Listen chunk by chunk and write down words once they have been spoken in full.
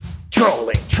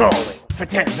Trolling for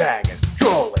 10 baggers.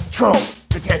 Trolling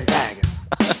for 10 baggers.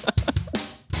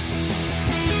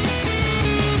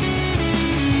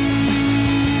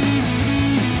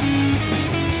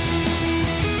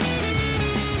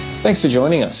 Thanks for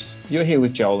joining us. You're here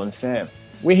with Joel and Sam.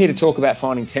 We're here to talk about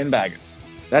finding 10 baggers.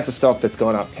 That's a stock that's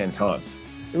gone up 10 times.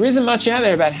 There isn't much out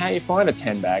there about how you find a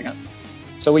 10 bagger.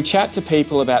 So we chat to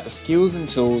people about the skills and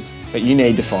tools that you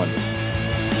need to find them.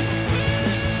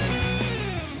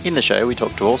 In the show, we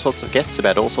talk to all sorts of guests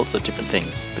about all sorts of different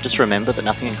things, but just remember that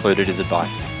nothing included is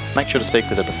advice. Make sure to speak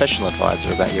with a professional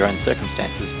advisor about your own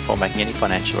circumstances before making any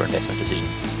financial or investment decisions.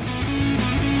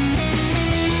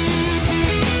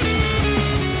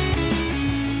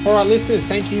 All right, listeners,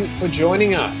 thank you for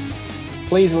joining us.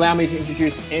 Please allow me to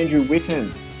introduce Andrew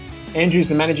Whitten. Andrew's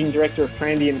the Managing Director of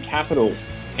Prandian Capital.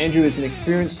 Andrew is an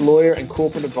experienced lawyer and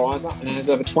corporate advisor and has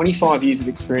over 25 years of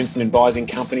experience in advising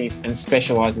companies and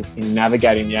specialises in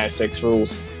navigating the ASX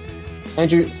rules.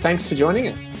 Andrew, thanks for joining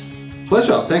us.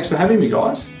 Pleasure. Thanks for having me,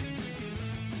 guys.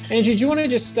 Andrew, do you want to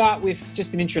just start with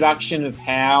just an introduction of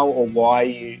how or why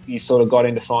you sort of got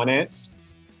into finance?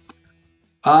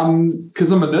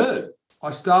 Because I'm a nerd.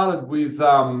 I started with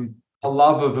a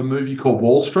love of a movie called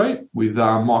Wall Street with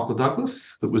Michael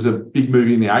Douglas. That was a big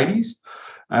movie in the 80s.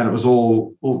 And it was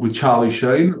all with Charlie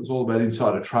Sheen. It was all about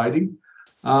insider trading.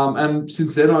 And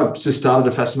since then, I've just started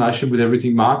a fascination with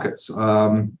everything markets.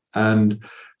 And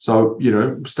so,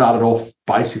 started off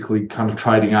basically kind of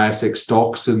trading ASX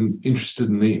stocks and interested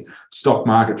in the stock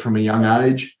market from a young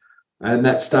age. And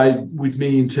that stayed with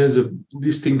me in terms of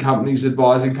listing companies,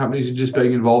 advising companies, and just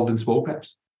being involved in small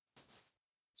caps.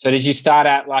 So did you start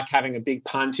out like having a big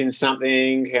punt in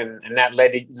something and that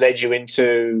led you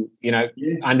into,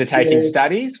 undertaking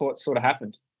studies? What sort of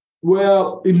happened?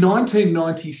 Well, in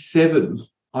 1997,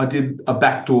 I did a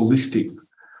backdoor listing,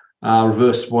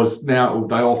 reverse was now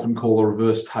they often call a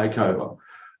reverse takeover.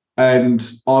 And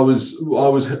I was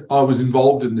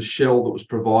involved in the shell that was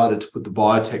provided to put the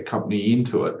biotech company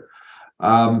into it.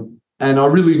 And I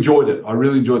really enjoyed it. I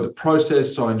really enjoyed the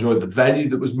process. I enjoyed the value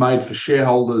that was made for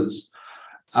shareholders.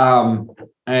 And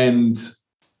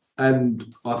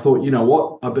I thought, you know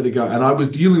what, I better go. And I was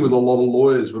dealing with a lot of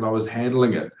lawyers when I was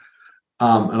handling it.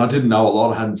 And I didn't know a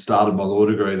lot. I hadn't started my law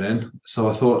degree then. So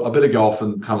I thought I better go off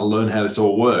and kind of learn how this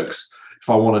all works if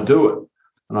I want to do it.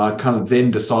 And I kind of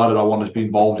then decided I wanted to be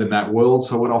involved in that world.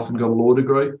 So I went off and got a law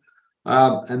degree,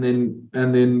 and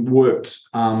then worked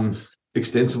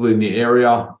extensively in the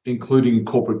area, including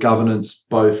corporate governance,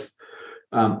 both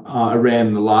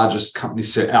around the largest company,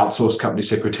 outsourced company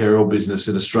secretarial business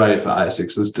in Australia for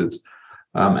ASX listed,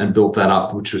 and built that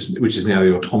up, which is now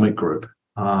the Atomic Group,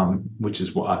 which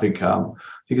is what I think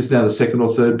it's now the second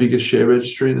or third biggest share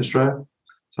registry in Australia.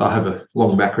 So I have a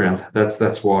long background.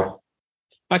 That's why.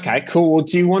 Okay, cool. Well,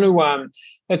 do you want to?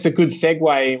 That's a good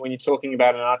segue when you're talking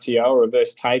about an RTO or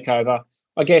reverse takeover.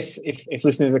 I guess if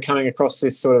listeners are coming across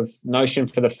this sort of notion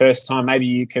for the first time, maybe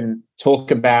you can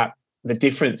talk about the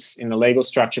difference in the legal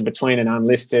structure between an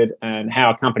unlisted and how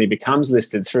a company becomes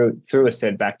listed through a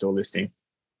said backdoor listing.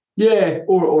 Yeah,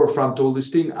 or a front door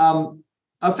listing.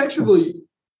 Effectively,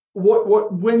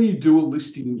 what when you do a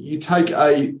listing, you take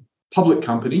a public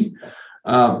company,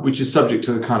 which is subject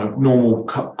to the kind of normal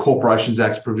Corporations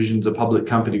Act provisions a public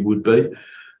company would be,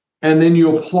 and then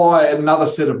you apply another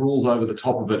set of rules over the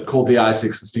top of it called the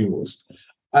ASX listing rules.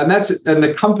 And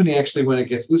the company actually, when it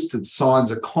gets listed,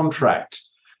 signs a contract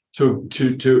to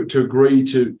agree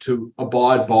to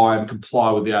abide by and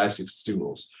comply with the ASX listing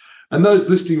rules. And those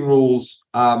listing rules,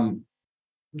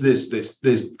 there's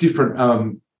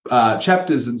different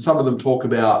chapters, and some of them talk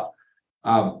about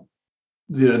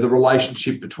the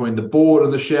relationship between the board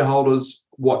and the shareholders,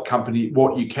 what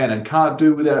you can and can't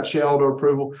do without shareholder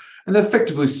approval, and they're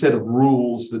effectively a set of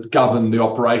rules that govern the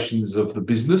operations of the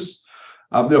business,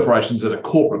 the operations at a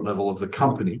corporate level of the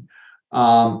company,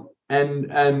 and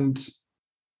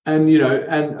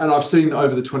I've seen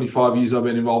over the 25 years I've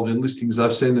been involved in listings,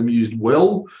 I've seen them used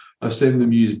well, I've seen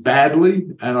them used badly,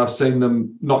 and I've seen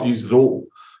them not used at all.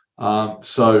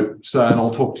 So, and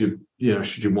I'll talk to you,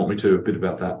 should you want me to, a bit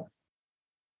about that.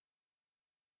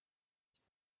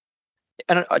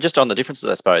 And just on the differences,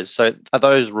 I suppose. So, are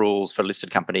those rules for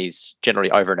listed companies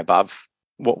generally over and above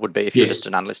what would be if you're just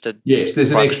an unlisted? Yes,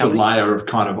 there's an extra company? layer of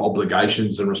kind of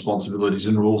obligations and responsibilities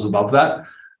and rules above that.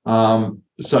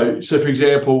 So for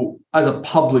example, as a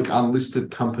public unlisted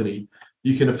company,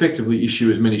 you can effectively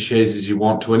issue as many shares as you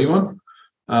want to anyone.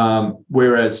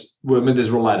 Whereas, there's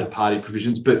related party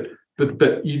provisions, but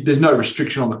there's no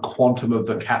restriction on the quantum of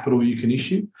the capital you can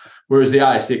issue. Whereas the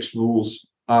ASX rules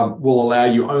will allow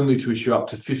you only to issue up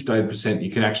to 15%.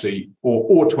 You can actually,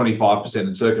 or 25%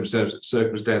 in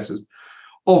circumstances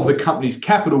of the company's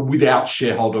capital without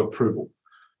shareholder approval.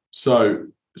 So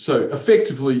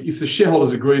effectively, if the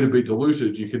shareholders agree to be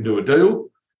diluted, you can do a deal.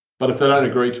 But if they don't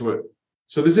agree to it,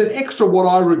 so there's an extra, what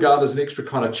I regard as an extra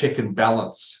kind of check and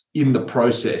balance in the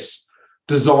process,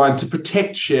 designed to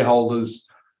protect shareholders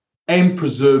and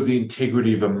preserve the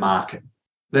integrity of a market.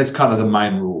 That's kind of the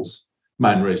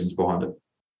main reasons behind it.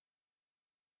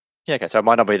 Yeah, okay. So it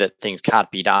might not be that things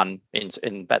can't be done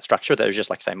in that structure. There's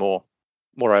just, like, say, more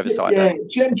oversight. Yeah,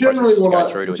 generally what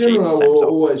I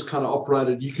always kind of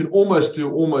operated, you can almost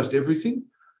do almost everything,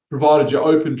 provided you're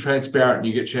open, transparent, and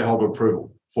you get shareholder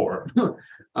approval for it.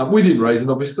 Within reason,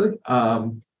 obviously.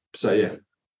 So, yeah.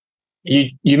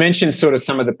 You mentioned sort of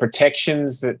some of the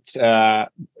protections that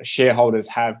shareholders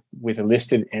have with a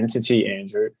listed entity,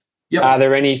 Andrew. Yep. Are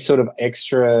there any sort of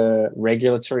extra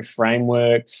regulatory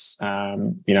frameworks,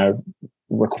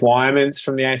 requirements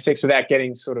from the ASX without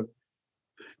getting sort of...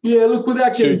 Yeah, look,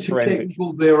 without getting too forensic.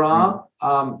 technical, there are.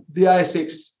 The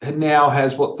ASX now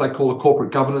has what they call a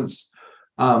corporate governance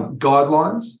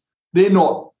guidelines. They're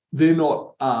not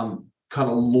kind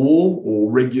of law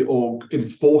or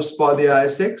enforced by the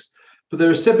ASX, but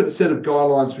they're a separate set of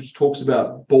guidelines which talks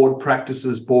about board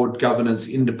practices, board governance,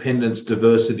 independence,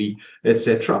 diversity,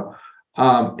 etc.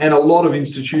 And a lot of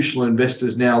institutional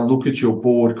investors now look at your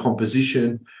board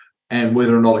composition and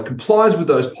whether or not it complies with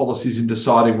those policies in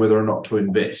deciding whether or not to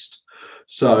invest.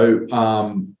 So,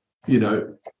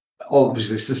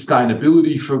 obviously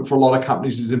sustainability for a lot of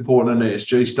companies is important. An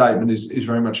ESG statement is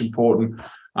very much important.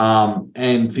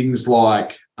 And things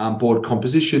like board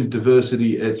composition,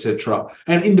 diversity, etc.,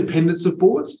 and independence of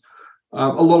boards. A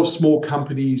lot of small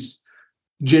companies,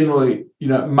 generally,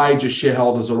 major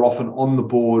shareholders are often on the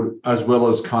board, as well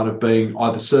as kind of being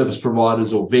either service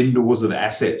providers or vendors of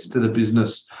assets to the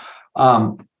business,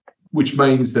 which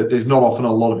means that there's not often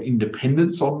a lot of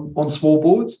independence on small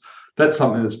boards. That's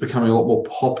something that's becoming a lot more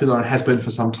popular and has been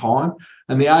for some time.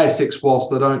 And the ASX,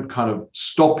 whilst they don't kind of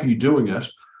stop you doing it,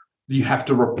 you have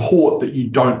to report that you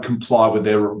don't comply with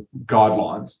their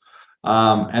guidelines.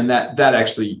 And that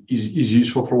actually is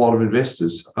useful for a lot of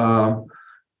investors. And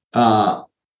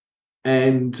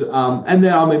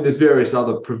then, there's various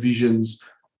other provisions,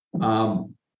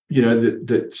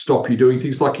 that stop you doing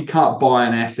things like you can't buy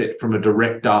an asset from a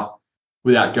director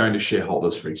without going to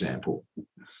shareholders, for example.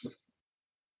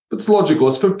 It's logical.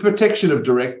 It's for protection of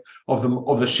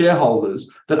the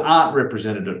shareholders that aren't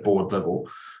represented at board level,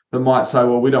 that might say,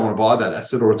 well, we don't want to buy that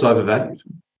asset, or it's overvalued,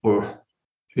 or,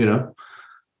 Yeah.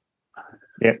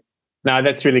 No,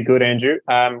 that's really good, Andrew.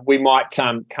 We might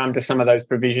come to some of those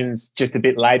provisions just a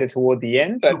bit later toward the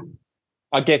end, but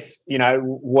I guess,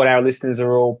 what our listeners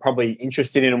are all probably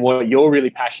interested in and what you're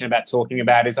really passionate about talking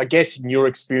about is, I guess, in your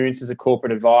experience as a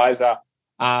corporate advisor,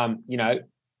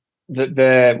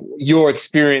 your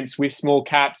experience with small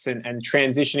caps and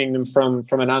transitioning them from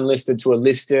an unlisted to a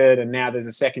listed, and now there's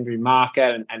a secondary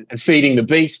market and feeding the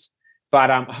beast. But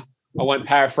I won't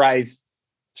paraphrase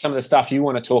some of the stuff you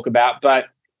want to talk about, but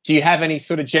do you have any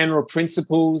sort of general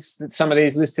principles that some of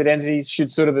these listed entities should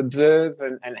sort of observe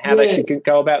and how they should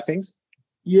go about things?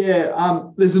 Yeah,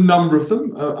 there's a number of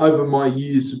them over my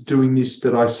years of doing this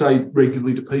that I say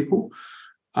regularly to people.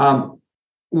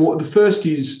 The first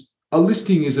is, a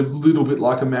listing is a little bit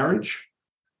like a marriage.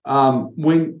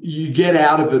 When you get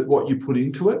out of it what you put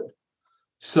into it.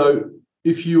 So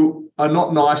if you are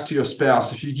not nice to your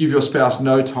spouse, if you give your spouse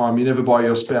no time, you never buy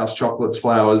your spouse chocolates,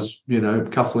 flowers,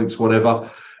 cufflinks, whatever,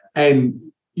 and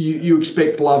you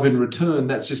expect love in return,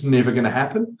 that's just never going to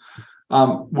happen.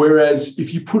 Whereas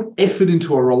if you put effort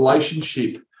into a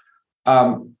relationship,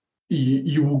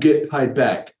 you will get paid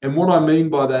back. And what I mean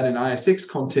by that in ASX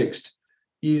context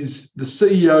is the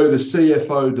CEO, the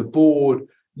CFO, the board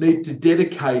need to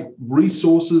dedicate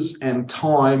resources and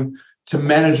time to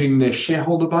managing their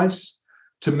shareholder base,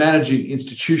 to managing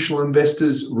institutional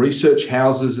investors, research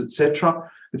houses, etc.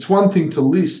 It's one thing to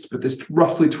list, but there's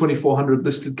roughly 2,400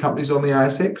 listed companies on the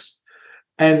ASX,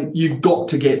 and you've got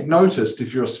to get noticed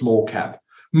if you're a small cap.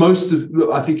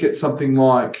 I think it's something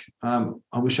like, I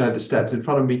wish I had the stats in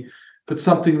front of me, but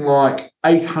something like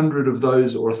 800 of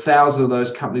those or 1,000 of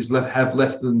those companies have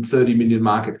less than 30 million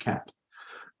market cap,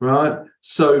 right?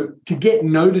 So to get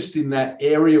noticed in that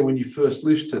area when you first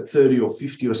list at 30 or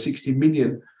 50 or 60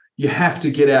 million, you have to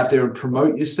get out there and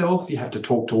promote yourself. You have to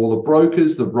talk to all the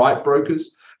brokers, the right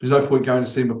brokers. There's no point going to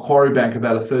see Macquarie Bank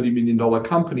about a $30 million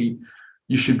company.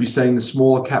 You should be seeing the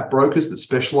smaller cap brokers that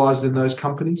specialize in those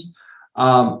companies.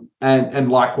 And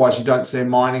likewise, you don't see a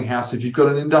mining house if you've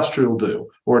got an industrial deal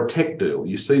or a tech deal.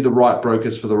 You see the right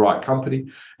brokers for the right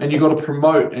company, and you've got to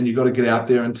promote and you've got to get out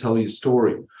there and tell your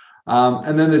story.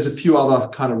 And then there's a few other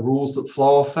kind of rules that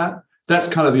flow off that. That's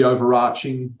kind of the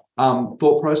overarching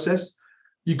thought process.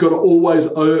 You've got to always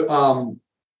don't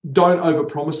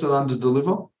overpromise and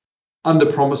underdeliver,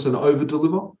 underpromise and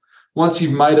overdeliver. Once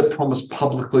you've made a promise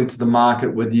publicly to the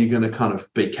market, whether you're going to kind of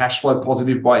be cash flow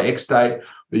positive by X date,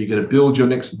 or you're going to build your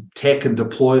next tech and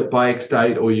deploy it by X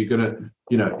date, or you're going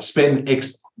to, spend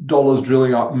X dollars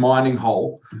drilling a mining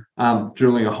hole,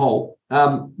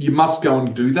 you must go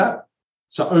and do that.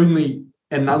 So only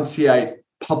enunciate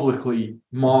publicly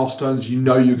milestones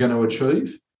you're going to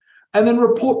achieve, and then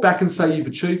report back and say you've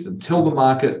achieved them. Tell the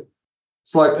market.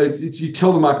 It's like you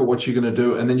tell the market what you're going to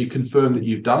do, and then you confirm that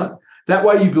you've done it. That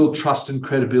way you build trust and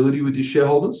credibility with your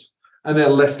shareholders, and they're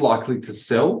less likely to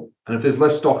sell. And if there's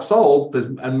less stock sold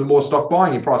and more stock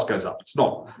buying, your price goes up. That's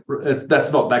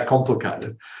not that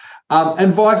complicated.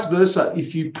 And vice versa.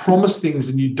 If you promise things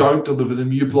and you don't deliver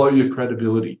them, you blow your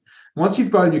credibility. Once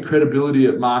you've blown your credibility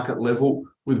at market level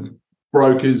with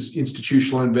brokers,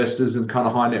 institutional investors, and kind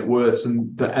of high net worths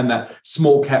and that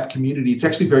small cap community, it's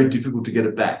actually very difficult to get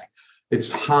it back. It's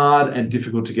hard and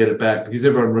difficult to get it back because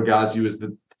everyone regards you as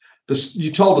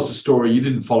you told us a story, you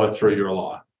didn't follow through, you're a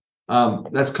liar.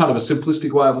 That's kind of a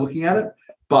simplistic way of looking at it,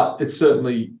 but it's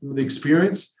certainly the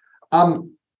experience.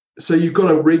 So you've got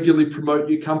to regularly promote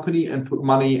your company and put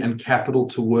money and capital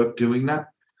to work doing that.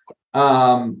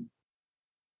 And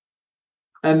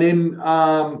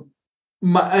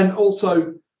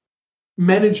also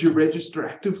manage your register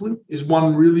actively is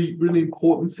one really, really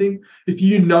important thing. If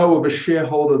you know of a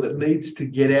shareholder that needs to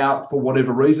get out for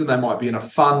whatever reason, they might be in a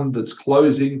fund that's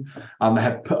closing,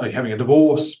 they're having a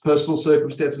divorce, personal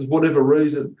circumstances, whatever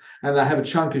reason, and they have a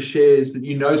chunk of shares that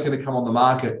is going to come on the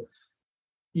market.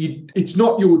 It's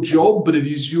not your job, but it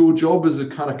is your job as a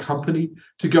kind of company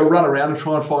to go run around and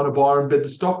try and find a buyer and bed the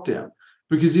stock down.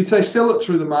 Because if they sell it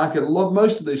through the market,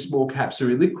 most of these small caps are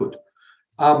illiquid.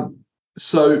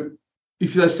 So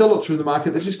if they sell it through the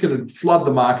market, they're just going to flood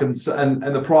the market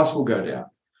and the price will go down.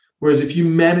 Whereas if you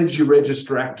manage your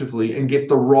register actively and get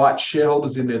the right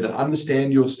shareholders in there that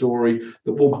understand your story,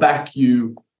 that will back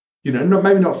you,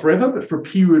 maybe not forever, but for a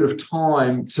period of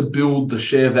time to build the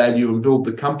share value and build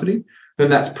the company,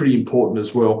 then that's pretty important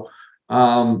as well.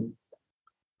 And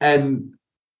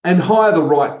hire the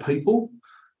right people.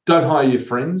 Don't hire your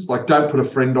friends. Like, don't put a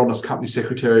friend on as company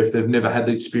secretary if they've never had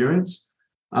the experience.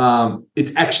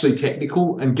 It's actually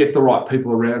technical, and get the right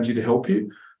people around you to help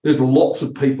you. There's lots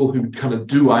of people who kind of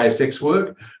do ASX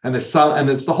work, and it's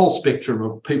the whole spectrum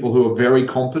of people who are very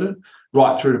competent,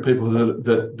 right through to people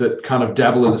that kind of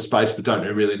dabble in the space but don't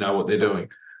really know what they're doing.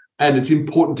 And it's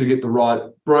important to get the right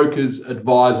brokers,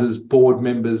 advisors, board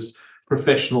members,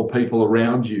 professional people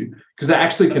around you, because they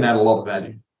actually can add a lot of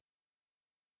value.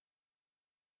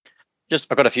 I've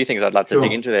got a few things I'd love to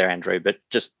dig into there, Andrew, but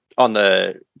just on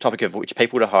the topic of which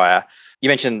people to hire, you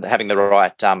mentioned having the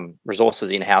right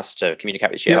resources in-house to communicate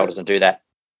with shareholders and do that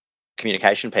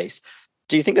communication piece.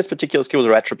 Do you think there's particular skills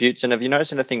or attributes, and have you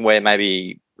noticed anything where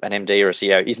maybe an MD or a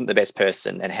CEO isn't the best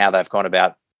person, and how they've gone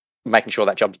about making sure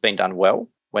that job's been done well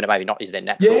when it maybe not is their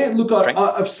natural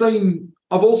strength?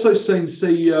 I've also seen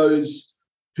CEOs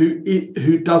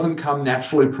who doesn't come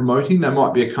naturally promoting. They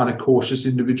might be a kind of cautious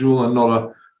individual and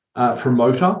not a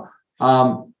promoter,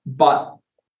 but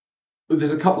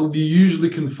there's a couple. You usually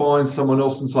can find someone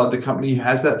else inside the company who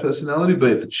has that personality, be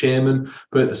it the chairman,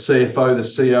 be it the CFO, the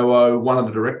COO, one of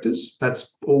the directors.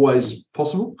 That's always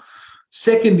possible.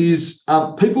 Second is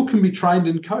people can be trained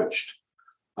and coached.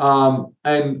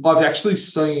 And I've actually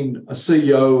seen a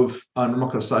CEO of, I'm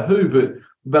not going to say who, but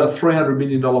about a $300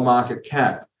 million market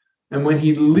cap. And when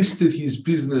he listed his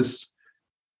business,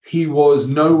 he was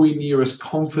nowhere near as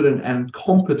confident and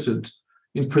competent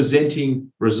in presenting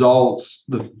results,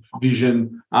 the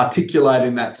vision,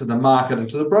 articulating that to the market and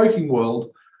to the broking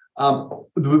world,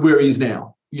 where he is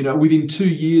now. Within 2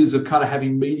 years of kind of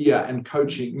having media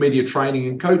training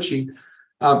and coaching,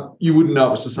 you wouldn't know it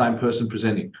was the same person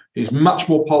presenting. He's much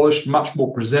more polished, much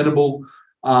more presentable,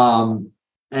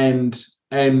 and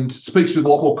speaks with a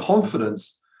lot more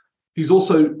confidence. He's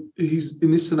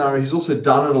in this scenario, he's also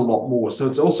done it a lot more. So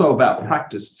it's also about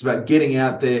practice. It's about getting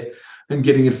out there and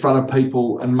getting in front of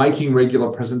people and making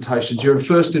regular presentations. Your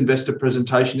first investor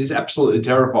presentation is absolutely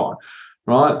terrifying,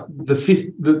 right? By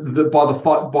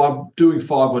doing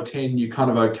 5 or 10, you're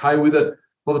kind of okay with it.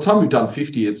 By the time you've done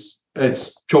 50, it's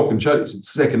chalk and cheese.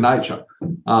 It's second nature.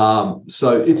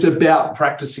 So it's about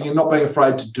practicing and not being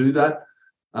afraid to do that.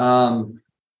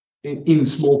 in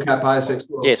small cap ASX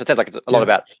world. Yeah, so it sounds like it's a lot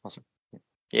about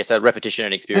so repetition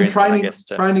and experience, and I guess,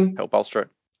 to help bolster it.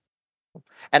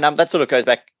 And that sort of goes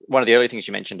back. One of the early things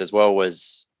you mentioned as well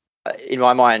was, in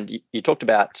my mind, you talked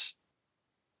about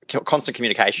constant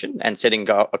communication and setting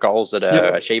goals that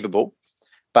are achievable.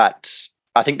 But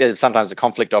I think there's sometimes a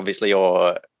conflict, obviously,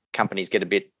 or companies get a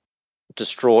bit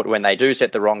distraught when they do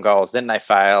set the wrong goals, then they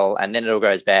fail, and then it all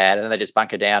goes bad, and then they just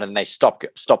bunker down and they stop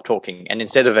talking. And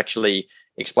instead of actually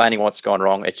explaining what's gone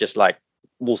wrong, it's just like,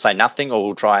 we'll say nothing, or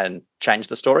we'll try and change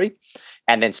the story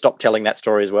and then stop telling that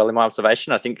story as well, in my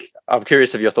observation. I think I'm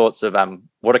curious of your thoughts of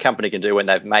what a company can do when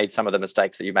they've made some of the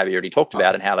mistakes that you maybe already talked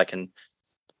about, and how they can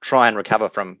try and recover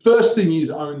from. First thing is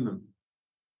own them,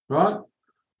 right?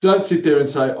 Don't sit there and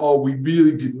say, oh, we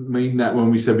really didn't mean that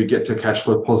when we said we get to cash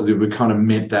flow positive. We kind of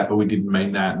meant that, but we didn't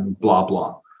mean that, and blah,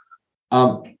 blah.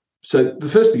 So the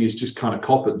first thing is just kind of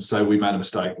cop it and say, we made a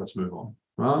mistake, let's move on,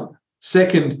 right?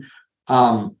 Second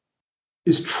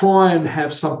is try and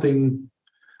have something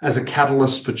as a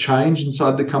catalyst for change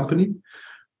inside the company.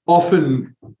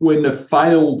 Often when they've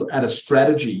failed at a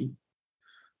strategy,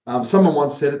 someone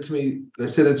once said it to me, they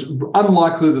said it's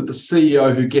unlikely that the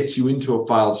CEO who gets you into a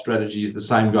failed strategy is the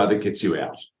same guy that gets you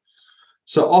out.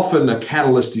 So often a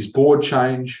catalyst is board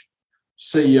change,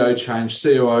 CEO change,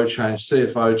 COO change,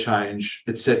 CFO change,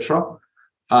 etc.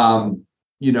 Like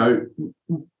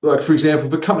for example,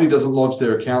 if a company doesn't lodge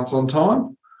their accounts on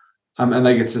time, and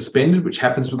they get suspended, which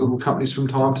happens with little companies from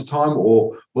time to time,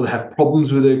 or they have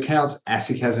problems with their accounts.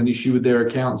 ASIC has an issue with their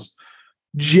accounts.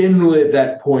 Generally, at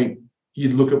that point,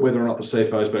 you'd look at whether or not the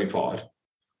CFO is being fired,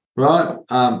 right?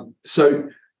 So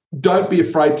don't be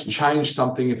afraid to change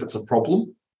something if it's a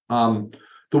problem. The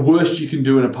worst you can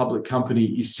do in a public company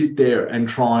is sit there and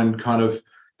try and kind of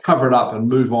cover it up and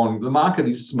move on. The market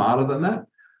is smarter than that.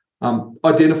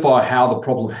 Identify how the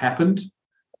problem happened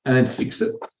and then fix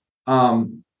it.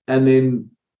 And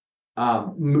then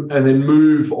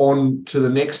move on to the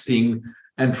next thing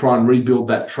and try and rebuild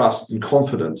that trust and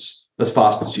confidence as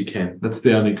fast as you can. That's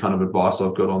the only kind of advice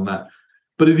I've got on that.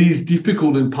 But it is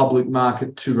difficult in public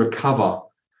market to recover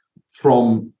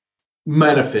from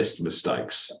manifest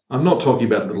mistakes. I'm not talking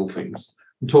about little things.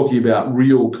 I'm talking about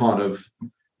real kind of,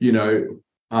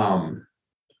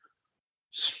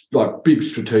 like big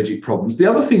strategic problems. The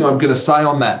other thing I'm going to say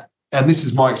on that, and this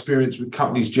is my experience with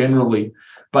companies generally,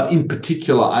 but in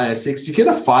particular ASX, you get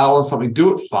a fail on something,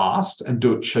 do it fast and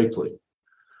do it cheaply.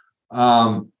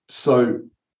 So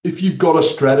if you've got a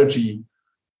strategy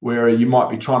where you might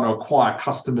be trying to acquire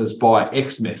customers by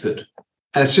X method,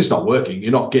 and it's just not working,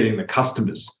 you're not getting the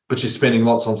customers, but you're spending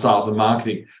lots on sales and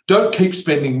marketing, don't keep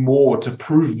spending more to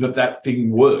prove that that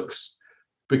thing works,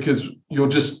 because you'll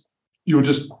just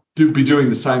be doing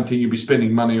the same thing. You'll be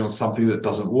spending money on something that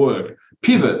doesn't work.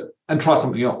 Pivot and try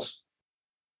something else.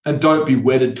 And don't be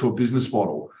wedded to a business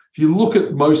model. If you look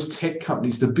at most tech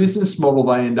companies, the business model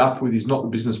they end up with is not the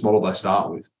business model they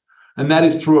start with. And that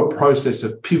is through a process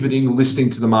of pivoting, listening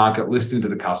to the market, listening to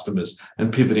the customers,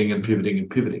 and pivoting and pivoting and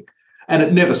pivoting. And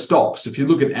it never stops. If you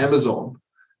look at Amazon,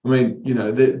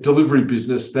 the delivery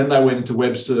business, then they went into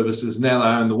web services, now they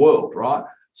own the world, right?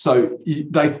 So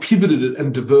they pivoted it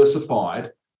and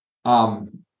diversified.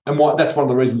 And that's one of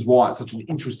the reasons why it's such an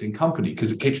interesting company,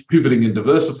 because it keeps pivoting and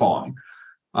diversifying.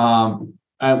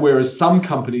 Whereas some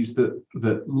companies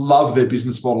that love their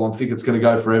business model and think it's going to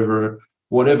go forever,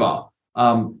 whatever,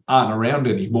 aren't around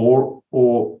anymore.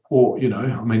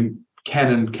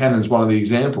 Canon's one of the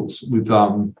examples with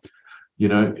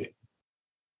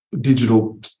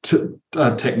digital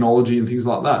technology and things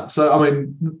like that. So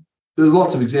there's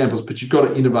lots of examples, but you've got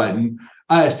to innovate, and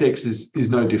ASX is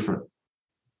no different.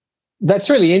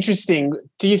 That's really interesting.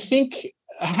 Do you think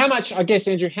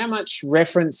Andrew, how much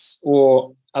reference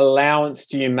or allowance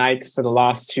do you make for the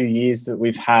last 2 years that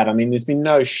we've had? There's been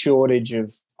no shortage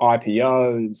of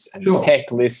IPOs and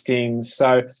tech listings.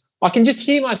 So I can just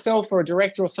hear myself or a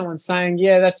director or someone saying,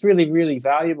 yeah, that's really, really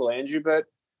valuable, Andrew, but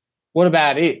what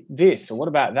about this, or what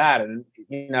about that? And,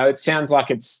 it sounds like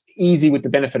it's easy with the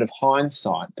benefit of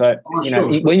hindsight. But,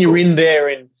 when you're in there,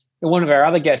 and one of our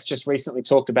other guests just recently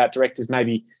talked about directors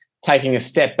maybe taking a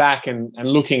step back and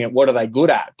looking at what are they good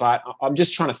at. But I'm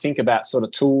just trying to think about sort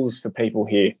of tools for people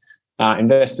here,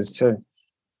 investors too.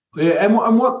 Yeah,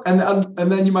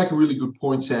 and then you make a really good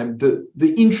point, Sam.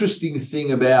 The interesting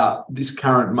thing about this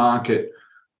current market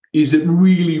is it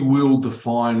really will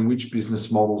define which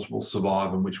business models will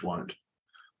survive and which won't.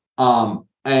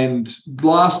 And the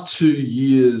last 2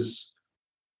 years,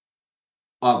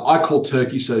 I call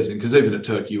turkey season, because even a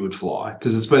turkey would fly,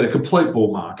 because it's been a complete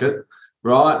bull market,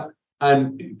 right?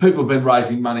 And people have been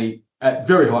raising money at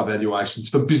very high valuations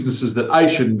for businesses that A,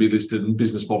 shouldn't be listed and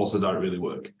business models that don't really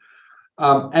work.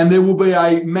 And there will be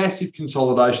a massive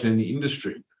consolidation in the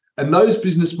industry. And those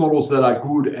business models that are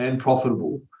good and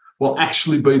profitable will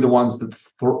actually be the ones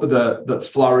that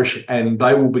flourish, and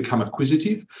they will become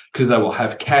acquisitive because they will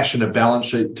have cash and a balance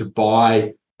sheet to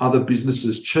buy other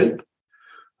businesses cheap.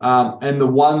 And the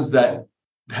ones that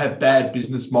have bad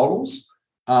business models,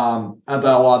 and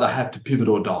they'll either have to pivot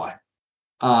or die.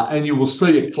 And you will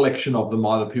see a collection of them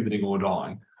either pivoting or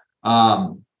dying.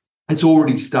 It's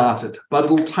already started, but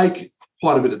it'll take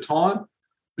quite a bit of time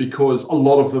because a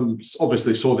lot of them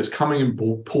obviously saw this coming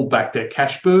and pulled back their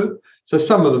cash burn. So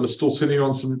some of them are still sitting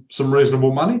on some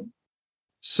reasonable money.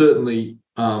 Certainly,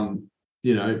 there's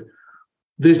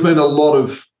been a lot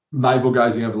of navel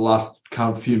gazing over the last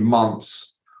kind of few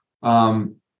months.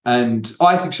 And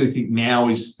I actually think now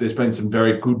there's been some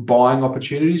very good buying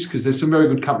opportunities because there's some very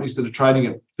good companies that are trading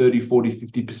at 30, 40,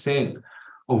 50%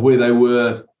 of where they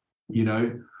were,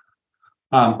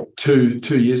 2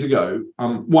 years ago.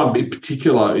 One in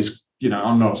particular is,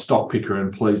 I'm not a stock picker,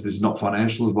 and please, this is not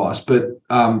financial advice, but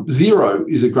Xero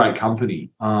is a great company,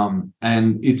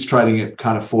 and it's trading at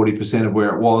kind of 40% of where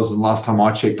it was. And last time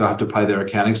I checked, I have to pay their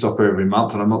accounting software every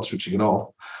month, and I'm not switching it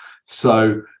off.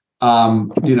 So,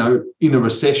 in a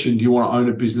recession, do you want to own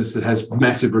a business that has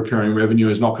massive recurring revenue,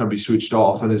 is not going to be switched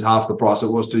off, and is half the price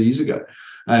it was 2 years ago?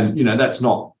 And, that's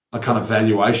not a kind of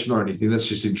valuation or anything. That's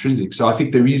just intrinsic. So I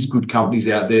think there is good companies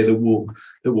out there that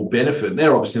will benefit.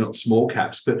 They're obviously not small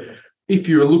caps, but if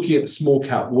you're looking at the small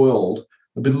cap world,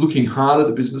 I've been looking hard at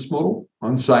the business model.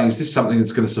 I'm saying, is this something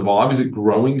that's going to survive? Is it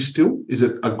growing still? Is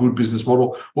it a good business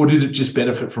model? Or did it just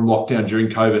benefit from lockdown during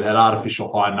COVID, had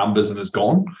artificial high numbers and is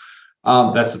gone?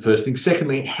 That's the first thing.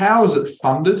 Secondly, how is it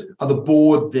funded? Are the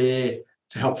board there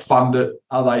to help fund it?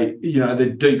 Are they, they're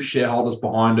deep shareholders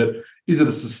behind it? Is it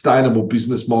a sustainable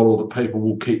business model that people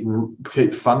will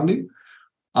keep funding?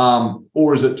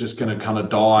 Or is it just going to kind of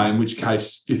die? In which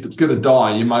case, if it's going to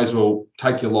die, you may as well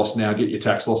take your loss now, get your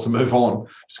tax loss and move on.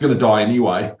 It's going to die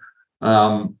anyway.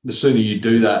 The sooner you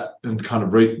do that and kind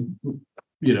of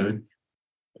the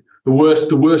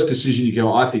worst decision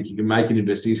I think you can make in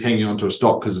investing is hanging onto a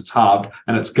stock because it's hard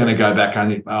and it's going to go back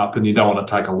up and you don't want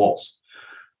to take a loss.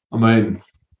 I mean,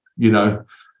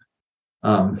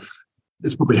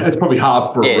 it's probably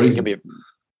hard for a reason.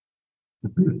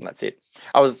 That's it.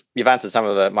 You've answered some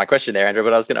of my question there, Andrew,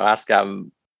 but I was going to ask,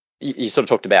 you sort of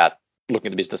talked about looking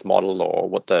at the business model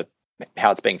or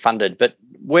how it's being funded, but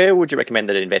where would you recommend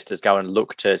that investors go and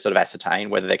look to sort of ascertain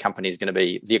whether their company is going to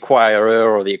be the acquirer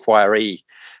or the acquiree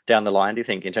down the line, do you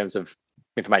think, in terms of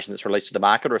information that's released to the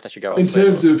market, or if they should go elsewhere?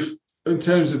 In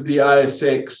terms of the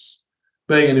ASX,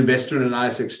 being an investor in an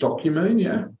ASX stock, you mean,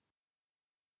 yeah?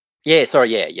 Yeah, sorry,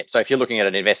 yeah. So if you're looking at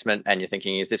an investment and you're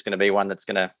thinking, is this going to be one that's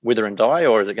going to wither and die,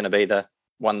 or is it going to be the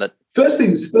one that... First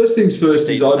things first is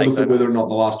I'd look at whether or not in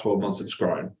the last 12 months it's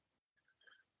grown,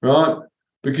 right?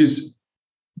 Because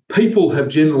people have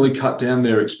generally cut down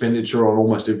their expenditure on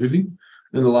almost everything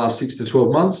in the last 6 to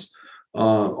 12 months.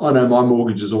 I know my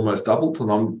mortgage has almost doubled,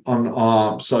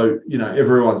 and so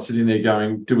everyone's sitting there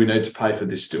going, do we need to pay for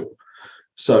this still?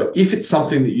 So if it's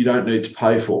something that you don't need to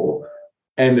pay for,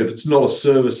 and if it's not a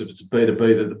service, if it's a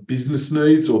B2B that the business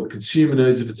needs or the consumer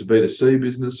needs, if it's a B2C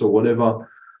business or whatever,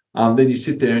 then you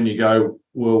sit there and you go,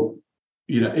 well,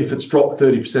 if it's dropped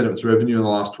 30% of its revenue in the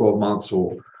last 12 months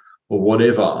or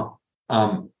whatever,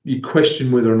 you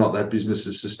question whether or not that business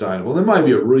is sustainable. There may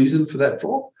be a reason for that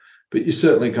drop, but you're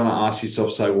certainly going to ask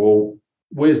yourself, say, well,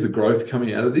 where's the growth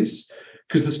coming out of this?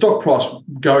 Because the stock price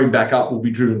going back up will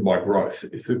be driven by growth.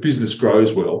 If the business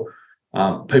grows well,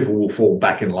 people will fall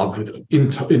back in love with it in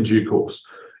due course.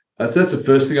 So that's the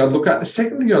first thing I'd look at. The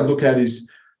second thing I'd look at is,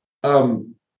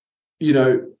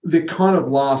 the kind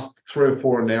of last 3 or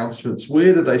 4 announcements.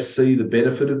 Where do they see the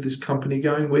benefit of this company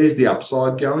going? Where's the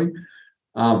upside going?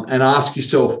 And ask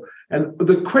yourself, and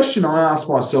the question I ask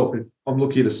myself if I'm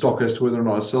looking at a stock as to whether or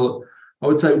not I sell it, I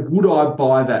would say, would I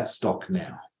buy that stock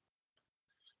now?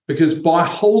 Because by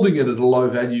holding it at a low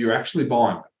value, you're actually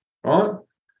buying it, right?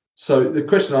 So the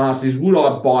question I ask is, would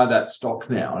I buy that stock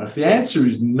now? And if the answer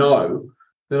is no,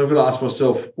 then I've got to ask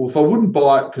myself, well, if I wouldn't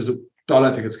buy it because I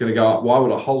don't think it's going to go up, why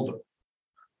would I hold it,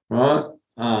 right?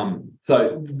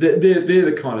 So they're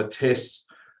the kind of tests.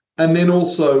 And then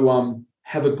also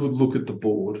have a good look at the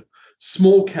board.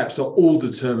 Small caps are all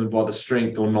determined by the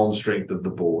strength or non-strength of the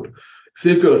board. If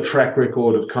they've got a track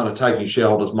record of kind of taking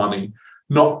shareholders' money,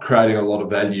 not creating a lot of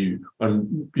value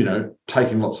and,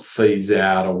 taking lots of fees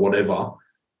out or whatever,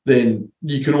 then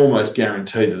you can almost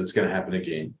guarantee that it's going to happen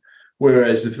again.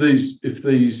 Whereas if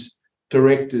these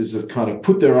directors have kind of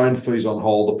put their own fees on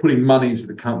hold, are putting money into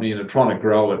the company and are trying to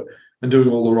grow it and doing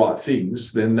all the right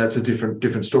things, then that's a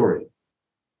different story.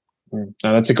 No,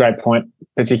 that's a great point,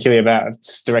 particularly about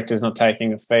directors not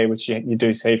taking a fee, which you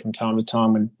do see from time to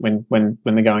time when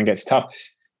the going gets tough.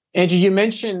 Andrew, you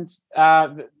mentioned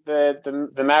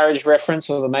the marriage reference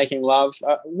or the making love.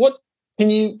 What can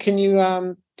you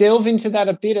delve into that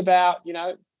a bit about?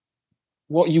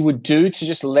 What you would do to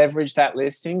just leverage that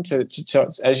listing to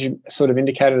as you sort of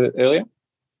indicated earlier.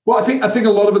 Well, I think a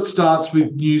lot of it starts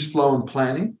with news flow and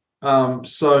planning.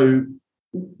 So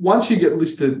once you get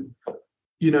listed,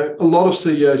 a lot of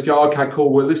CEOs go, okay,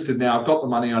 cool, we're listed now. I've got the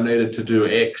money I needed to do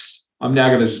X. I'm now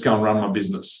going to just go and run my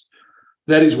business.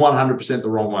 That is 100% the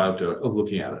wrong way of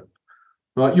looking at it.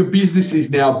 Right? Your business is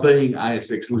now being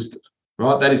ASX listed.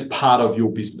 Right? That is part of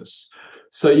your business.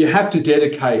 So you have to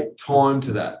dedicate time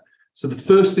to that. So the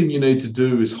first thing you need to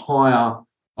do is hire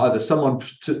either someone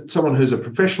who's a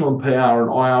professional in PR and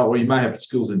IR, or you may have the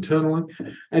skills internally,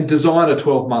 and design a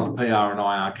 12-month PR and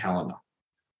IR calendar,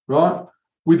 right?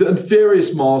 With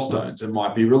various milestones. It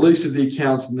might be release of the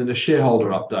accounts and then a shareholder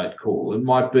update call. It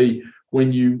might be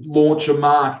when you launch a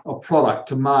product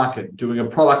to market, doing a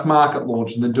product market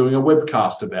launch and then doing a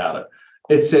webcast about it,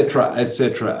 et cetera, et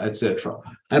cetera, et cetera.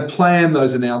 And plan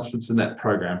those announcements in that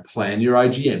program. Plan your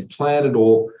AGM, plan it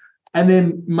all, and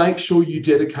then make sure you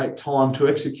dedicate time to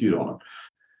execute on it.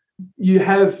 You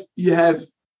have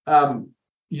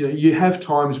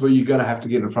times where you're going to have to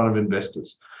get in front of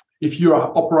investors. If you're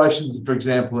operations, for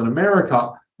example, in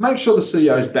America, make sure the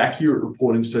CEO is back here at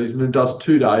reporting season and does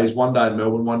 2 days, 1 day in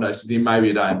Melbourne, 1 day Sydney,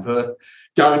 maybe a day in Perth,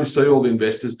 going to see all the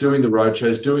investors, doing the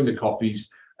roadshows, doing the coffees,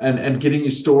 and getting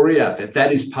your story out there.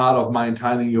 That is part of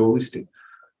maintaining your listing.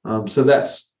 So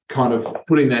that's kind of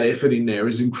putting that effort in there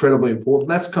is incredibly important.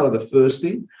 That's kind of the first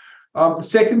thing. The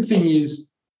second thing is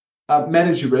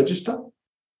manage your register.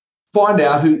 Find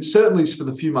out who, certainly for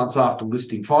the few months after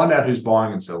listing, find out who's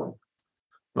buying and selling,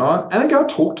 right? And then go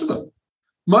talk to them.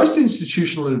 Most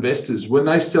institutional investors, when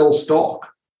they sell stock,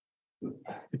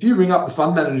 if you ring up the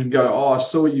fund manager and go, oh, I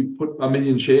saw you put 1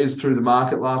 million shares through the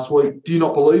market last week, do you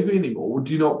not believe me anymore?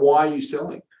 Why are you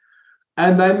selling?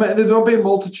 And there might be a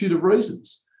multitude of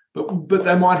reasons. But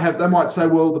they might say,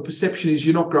 well, the perception is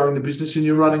you're not growing the business and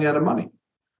you're running out of money.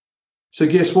 So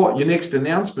guess what? Your next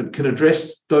announcement can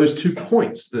address those 2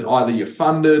 points, that either you're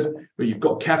funded or you've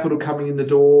got capital coming in the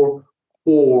door,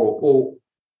 or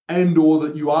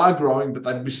that you are growing, but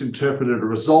they've misinterpreted a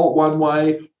result one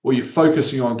way, or you're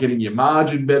focusing on getting your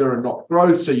margin better and not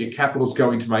growth, so your capital's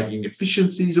going to making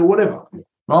efficiencies or whatever,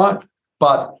 right?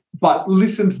 But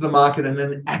listen to the market and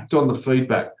then act on the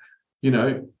feedback,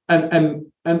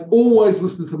 and always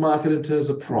listen to the market in terms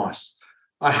of price.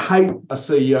 I hate a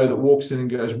CEO that walks in and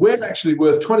goes, we're actually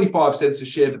worth 25 cents a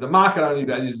share, but the market only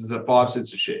values us at 5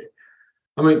 cents a share.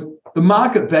 I mean, the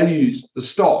market values the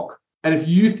stock. And if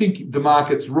you think the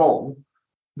market's wrong,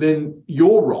 then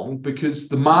you're wrong, because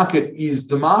the market is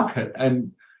the market.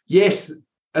 And yes,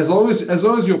 as long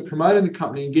as you're promoting the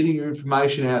company and getting your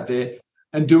information out there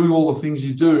and doing all the things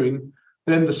you're doing,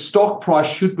 then the stock price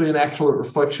should be an accurate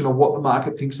reflection of what the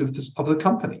market thinks of the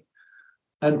company.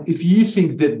 And if you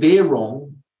think that they're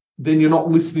wrong, then you're not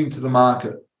listening to the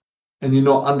market, and you're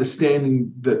not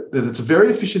understanding that it's a very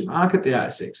efficient market, the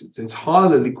ASX. It's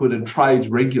highly liquid and trades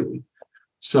regularly.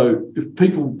 So if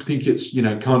people think it's,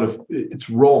 it's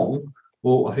wrong,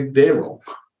 well, I think they're wrong.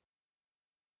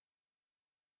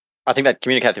 I think that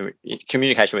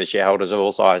communication with shareholders of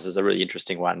all sizes is a really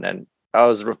interesting one. And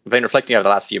I've been reflecting over the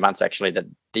last few months, actually, that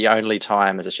the only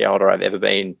time as a shareholder I've ever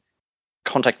been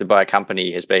contacted by a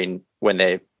company has been when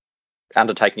they're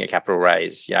undertaking a capital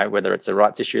raise, whether it's a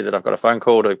rights issue that I've got a phone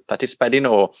call to participate in,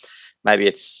 or maybe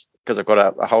it's because I've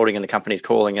got a holding and the company's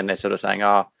calling and they're sort of saying,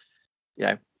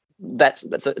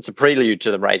 it's a prelude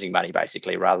to them raising money,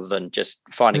 basically, rather than just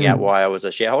finding out why I was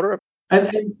a shareholder.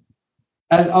 And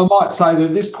I might say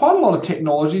that there's quite a lot of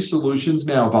technology solutions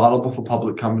now available for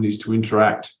public companies to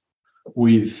interact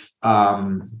with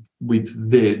their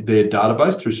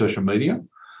database through social media,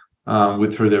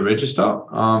 through their register,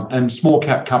 and small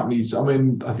cap companies. I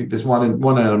mean, I think there's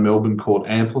one out of Melbourne called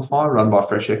Amplify, run by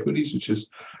Fresh Equities,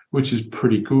 which is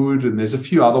pretty good, and there's a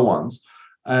few other ones,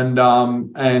 and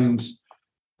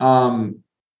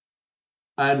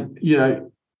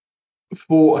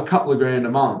for a couple of grand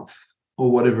a month or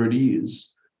whatever it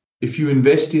is, if you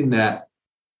invest in that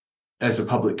as a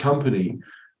public company,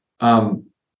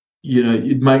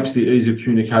 it makes the ease of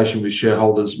communication with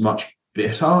shareholders much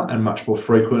better and much more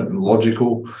frequent and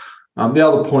logical. The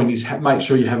other point is make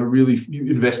sure you have a really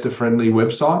investor-friendly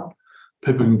website.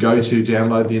 people can go to,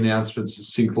 download the announcements, and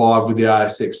sync live with the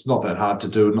ASX. It's not that hard to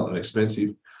do, not that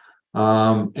expensive.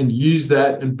 And use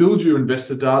that and build your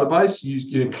investor database,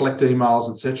 collect emails,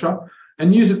 etc.,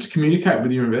 and use it to communicate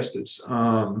with your investors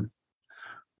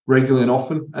regularly and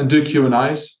often, and do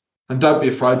Q&As. And don't be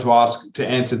afraid to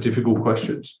answer difficult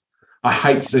questions. I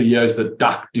hate CEOs that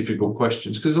duck difficult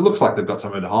questions because it looks like they've got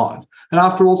something to hide. And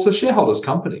after all, it's the shareholders'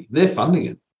 company. They're funding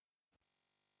it.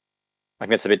 I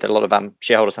think that's the bit that a lot of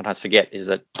shareholders sometimes forget, is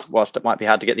that whilst it might be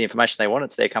hard to get the information they want,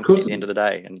 it's their company at the end of the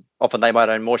day. And often they might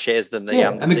own more shares than the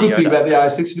and the CEO good thing does. about the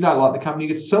ASX, if you don't like the company, you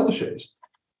get to sell the shares,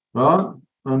 right?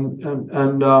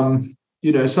 And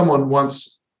someone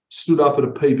once stood up at a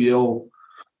PBL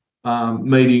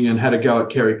meeting and had a go at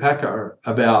Kerry Packer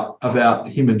about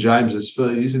him and James's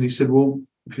fees, and he said, "Well,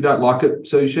 if you don't like it,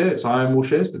 sell your shares. I own more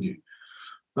shares than you."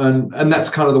 And that's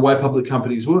kind of the way public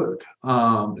companies work.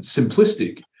 It's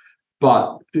simplistic.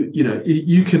 But,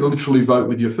 you can literally vote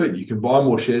with your feet. You can buy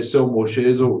more shares, sell more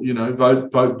shares, or,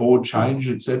 vote board change,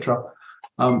 etc.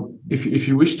 If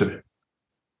you wish to.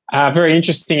 Very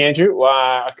interesting, Andrew.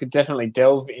 I could definitely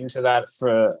delve into that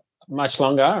for much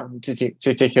longer,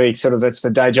 particularly sort of that's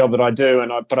the day job that I do.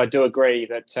 But I do agree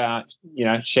that,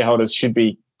 shareholders should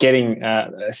be getting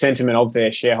a sentiment of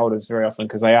their shareholders very often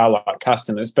because they are like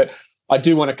customers. But I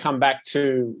do want to come back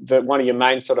to one of your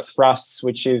main sort of thrusts,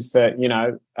 which is that,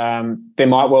 there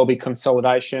might well be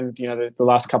consolidation. The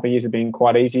last couple of years have been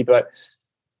quite easy, but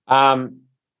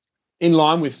in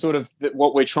line with sort of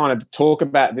what we're trying to talk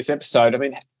about this episode, I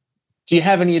mean, do you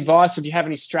have any advice or do you have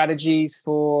any strategies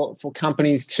for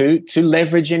companies to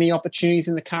leverage any opportunities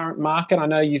in the current market? I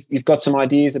know you've got some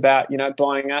ideas about,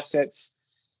 buying assets.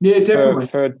 Yeah,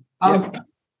 definitely.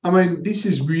 I mean, this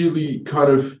is really kind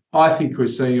of, I think we're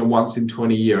seeing a once in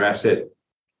 20-year asset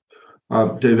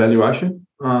devaluation.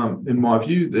 In my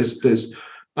view,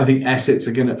 I think assets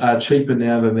are cheaper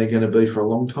now than they're going to be for a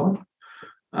long time.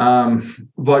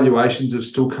 Valuations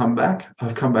have come back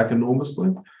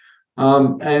enormously.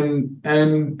 And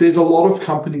there's a lot of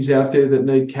companies out there that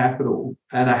need capital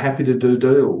and are happy to do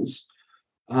deals.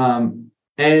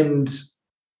 And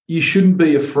you shouldn't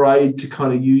be afraid to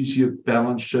kind of use your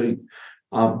balance sheet.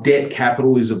 Debt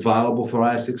capital is available for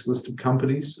ASX listed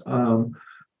companies.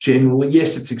 Generally,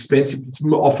 yes, it's expensive. It's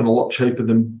often a lot cheaper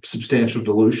than substantial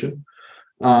dilution.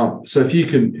 So if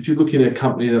you're looking at a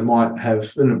company that might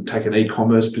have, take an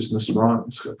e-commerce business, right?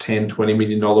 It's got $10-20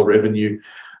 million revenue,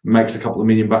 makes a couple of $1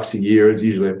 million a year. It's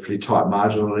usually a pretty tight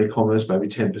margin on e-commerce, maybe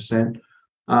 10%.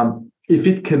 If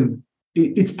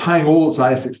it's paying all its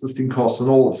ASX listing costs and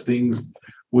all its things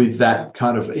with that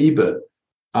kind of EBIT.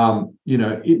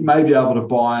 It may be able to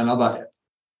buy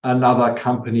another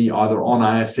company either on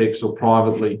ASX or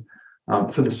privately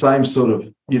for the same sort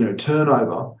of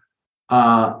turnover.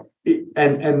 And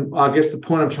I guess the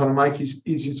point I'm trying to make is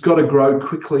it's got to grow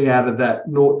quickly out of that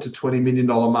 $0 to $20 million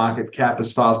market cap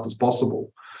as fast as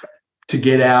possible to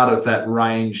get out of that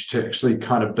range to actually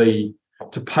kind of pay.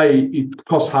 It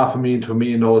costs $500,000 to $1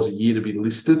 million a year to be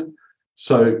listed.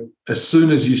 So as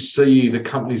soon as you see the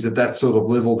companies at that sort of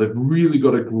level, they've really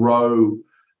got to grow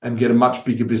and get a much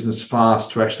bigger business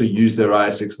fast to actually use their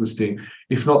ASX listing.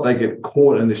 If not, they get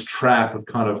caught in this trap of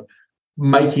kind of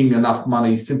making enough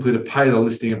money simply to pay the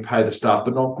listing and pay the staff,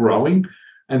 but not growing.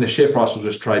 And the share price will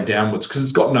just trade downwards because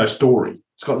it's got no story.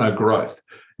 It's got no growth.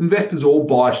 Investors all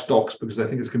buy stocks because they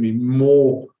think it's going to be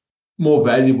more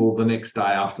valuable the next day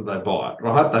after they buy it,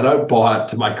 right? They don't buy it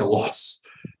to make a loss.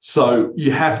 So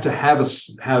you have to have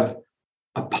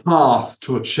a path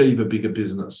to achieve a bigger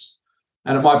business.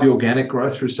 And it might be organic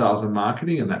growth through sales and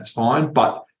marketing, and that's fine.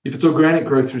 But if it's organic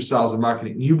growth through sales and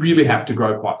marketing, you really have to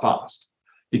grow quite fast.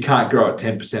 You can't grow at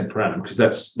 10% per annum because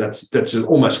that's just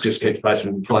almost just keeps pace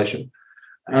with inflation.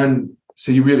 And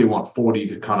so you really want 40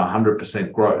 to kind of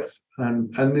 100% growth.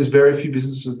 And there's very few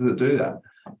businesses that do that.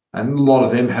 And a lot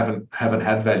of them haven't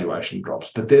had valuation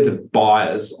drops, but they're the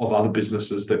buyers of other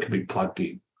businesses that can be plugged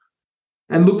in.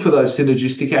 And look for those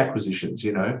synergistic acquisitions,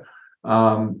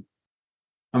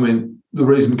 I mean, the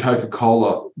reason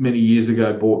Coca-Cola many years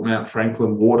ago bought Mount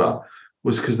Franklin Water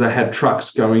was because they had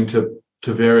trucks going to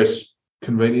various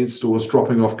convenience stores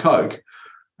dropping off Coke,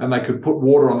 and they could put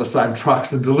water on the same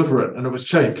trucks and deliver it, and it was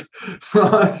cheap,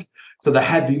 right? So they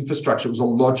had the infrastructure. It was a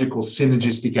logical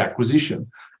synergistic acquisition.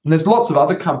 And there's lots of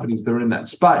other companies that are in that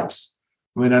space.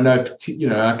 I mean, I know,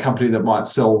 a company that might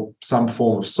sell some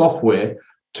form of software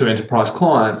to enterprise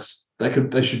clients,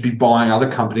 they should be buying other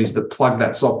companies that plug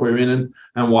that software in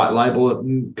and white label it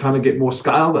and kind of get more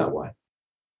scale that way.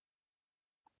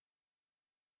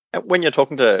 When you're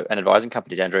talking to an advising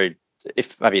company, Andrew,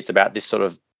 if maybe it's about this sort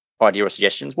of idea or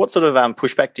suggestions, what sort of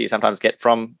pushback do you sometimes get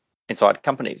from inside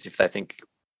companies if they think,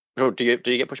 or do you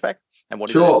get pushback? And what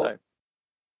is Sure. it?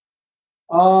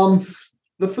 So?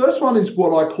 The first one is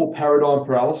what I call paradigm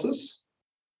paralysis.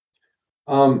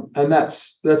 And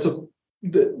that's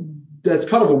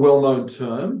kind of a well-known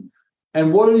term.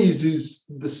 And what it is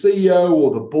the CEO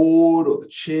or the board or the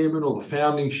chairman or the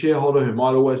founding shareholder, who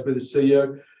might always be the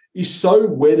CEO, is so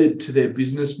wedded to their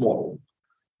business model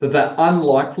that they're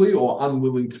unlikely or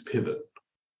unwilling to pivot.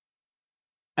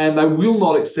 And they will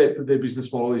not accept that their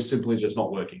business model is simply just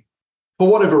not working for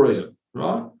whatever reason,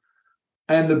 right?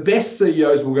 And the best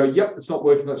CEOs will go, yep, it's not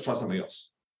working, let's try something else.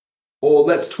 Or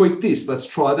let's tweak this, let's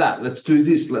try that, let's do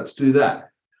this, let's do that.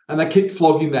 And they keep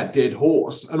flogging that dead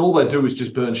horse, and all they do is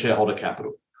just burn shareholder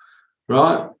capital,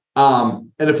 right?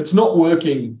 And if it's not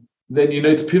working, then you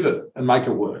need to pivot and make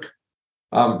it work,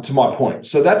 to my point.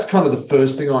 So that's kind of the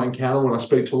first thing I encounter when I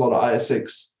speak to a lot of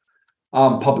ASX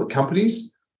public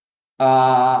companies.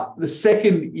 The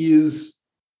second is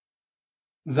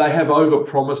they have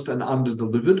overpromised and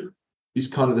underdelivered is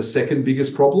kind of the second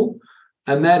biggest problem.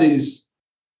 And that is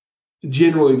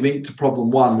generally linked to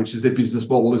problem one, which is their business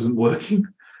model isn't working.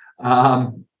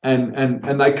 And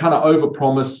they kind of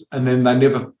overpromise, and then they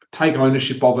never take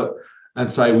ownership of it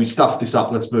and say, we stuffed this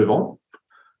up, let's move on.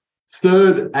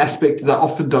 Third aspect, they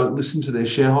often don't listen to their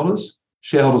shareholders.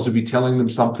 Shareholders will be telling them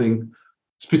something,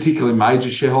 particularly major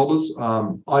shareholders.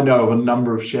 I know of a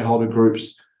number of shareholder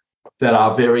groups that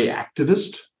are very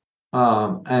activist,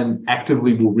 and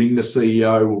actively will ring the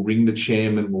CEO, will ring the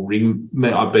chairman, will ring me.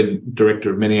 I've been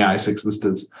director of many ASX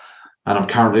listeds, and I'm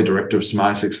currently director of some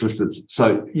ASX listeds.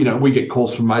 So, we get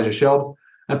calls from major shareholders,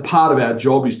 and part of our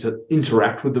job is to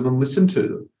interact with them and listen to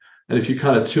them. And if you're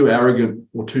kind of too arrogant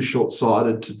or too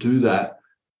short-sighted to do that,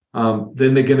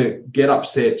 then they're going to get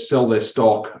upset, sell their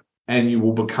stock, and you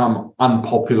will become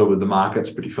unpopular with the markets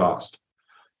pretty fast.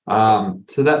 So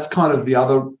that's kind of the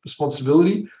other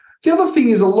responsibility. The other thing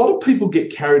is a lot of people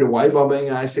get carried away by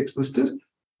being ASX listed, and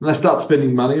they start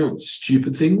spending money on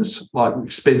stupid things like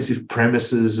expensive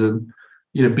premises and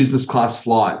business class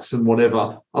flights and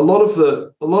whatever. A lot of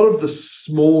the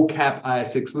small cap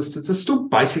ASX listeds are still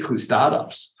basically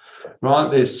startups, right?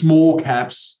 They're small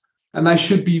caps, and they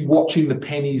should be watching the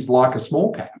pennies like a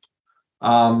small cap,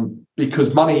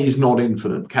 because money is not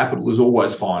infinite. Capital is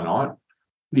always finite.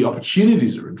 The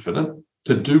opportunities are infinite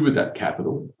to do with that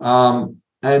capital.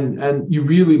 And you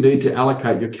really need to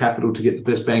allocate your capital to get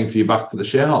the best bang for your buck for the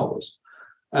shareholders.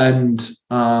 And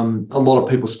a lot of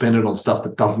people spend it on stuff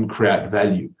that doesn't create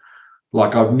value.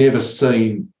 Like, I've never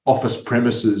seen office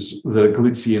premises that are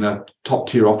glitzy in a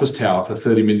top-tier office tower for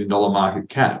 $30 million market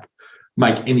cap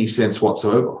make any sense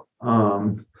whatsoever.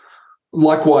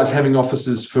 Likewise, having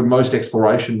offices for most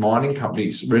exploration mining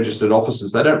companies, registered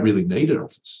offices, they don't really need an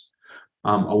office.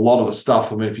 A lot of the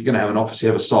stuff, if you're going to have an office, you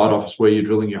have a side office where you're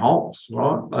drilling your holes,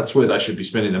 right? That's where they should be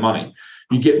spending their money.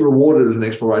 You get rewarded as an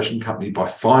exploration company by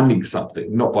finding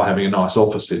something, not by having a nice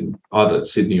office in either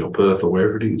Sydney or Perth or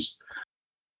wherever it is.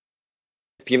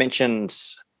 You mentioned,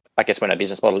 I guess, when a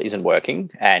business model isn't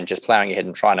working and just ploughing ahead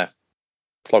and trying to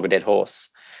flog a dead horse.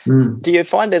 Do you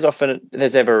find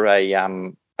there's ever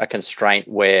a constraint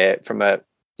where, from a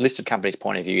listed company's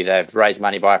point of view, they've raised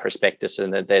money by a prospectus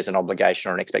and that there's an obligation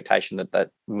or an expectation that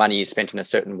that money is spent in a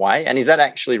certain way? And is that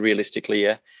actually realistically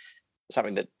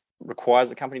something that requires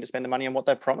the company to spend the money on what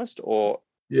they've promised?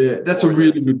 Yeah, that's a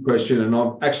really good question. And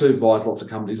I've actually advised lots of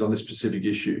companies on this specific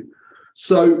issue.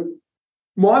 So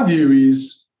my view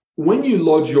is, when you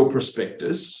lodge your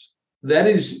prospectus, that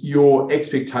is your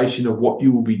expectation of what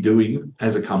you will be doing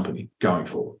as a company going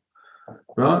forward,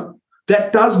 right?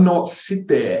 That does not sit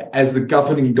there as the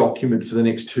governing document for the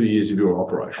next 2 years of your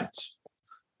operations,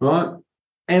 right?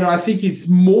 And I think it's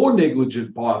more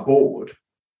negligent by a board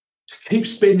to keep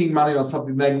spending money on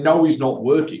something they know is not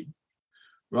working,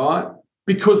 right?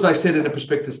 Because they said in a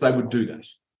prospectus they would do that.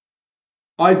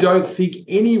 I don't think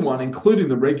anyone, including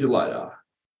the regulator,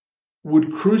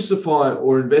 would crucify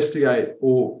or investigate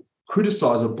or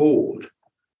criticize a board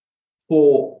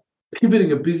for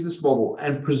pivoting a business model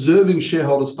and preserving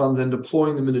shareholders' funds and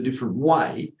deploying them in a different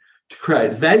way to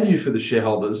create value for the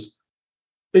shareholders,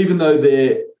 even though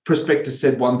their prospectus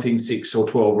said one thing 6 or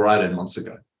 12 or 18 months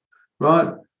ago,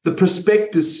 right? The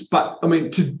prospectus,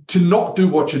 to not do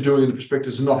what you're doing in the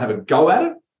prospectus and not have a go at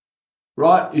it,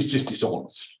 right, is just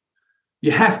dishonest.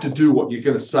 You have to do what you're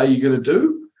going to say you're going to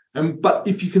do. But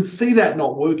if you can see that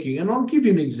not working, and I'll give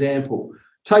you an example.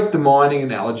 Take the mining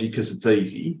analogy because it's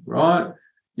easy, right?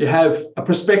 You have a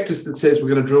prospectus that says we're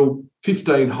going to drill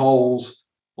 15 holes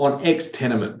on X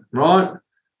tenement, right?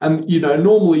 And,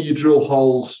 normally you drill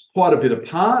holes quite a bit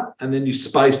apart and then you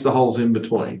space the holes in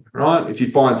between, right? If you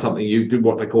find something, you do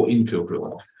what they call infill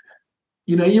drilling.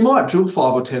 you might drill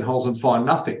 5 or 10 holes and find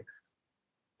nothing.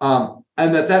 And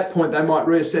at that point, they might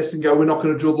reassess and go, we're not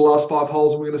going to drill the last 5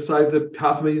 holes and we're going to save the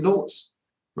 $500,000,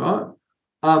 right?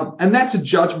 And that's a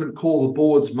judgment call the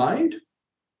board's made.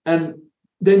 And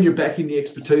then you're backing the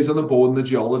expertise on the board and the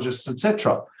geologists,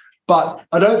 etc. But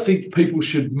I don't think people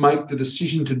should make the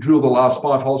decision to drill the last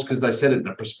 5 holes because they said it in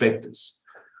a prospectus.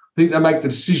 I think they make the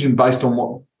decision based on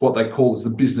what they call as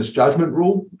the business judgment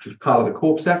rule, which is part of the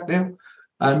Corps Act now.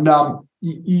 And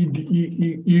you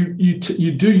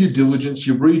do your diligence,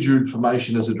 you read your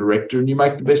information as a director, and you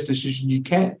make the best decision you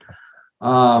can.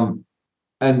 And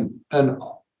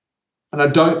I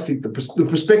don't think the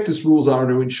prospectus rules are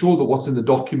to ensure that what's in the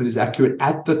document is accurate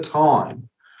at the time.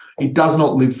 It does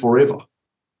not live forever,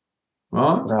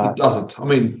 right? It doesn't. I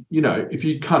mean, if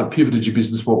you kind of pivoted your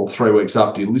business model 3 weeks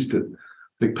after you listed,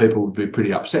 I think people would be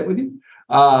pretty upset with you.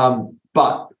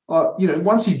 But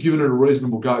once you've given it a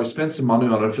reasonable go, spend some money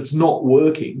on it. If it's not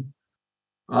working,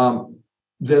 then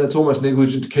it's almost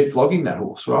negligent to keep flogging that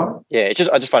horse, right? Yeah, I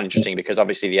just find it interesting because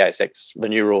obviously the ASX, the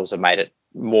new rules have made it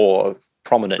more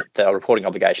prominent, the reporting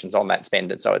obligations on that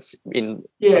spend, and so it's in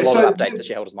a lot of updates that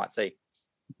shareholders might see.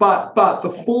 But the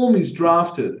form is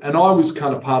drafted, and I was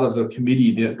kind of part of the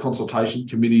committee, the consultation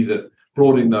committee that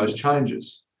brought in those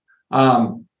changes,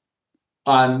 and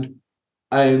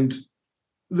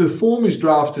the form is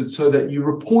drafted so that you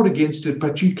report against it,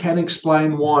 but you can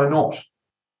explain why not.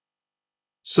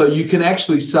 So you can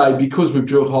actually say, because we've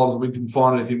drilled holes and we didn't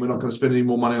find anything, we're not going to spend any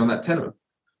more money on that tenement,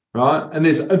 right? And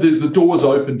there's the doors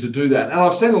open to do that. And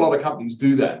I've seen a lot of companies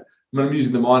do that. I mean, I'm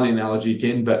using the mining analogy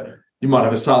again, but you might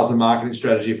have a sales and marketing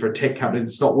strategy for a tech company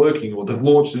that's not working, or they've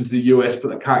launched into the US, but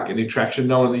they can't get any traction.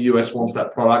 No one in the US wants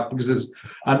that product because there's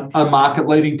a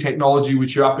market-leading technology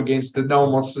which you're up against that no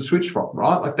one wants to switch from,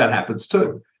 right? Like that happens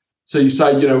too. So you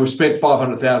say, we've spent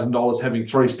 $500,000 having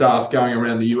 3 staff going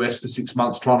around the US for 6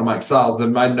 months trying to make sales. They've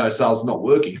made no sales, not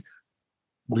working.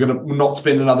 We're going to not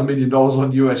spend another $1 million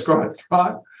on US growth,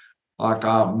 right? Like,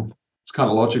 it's kind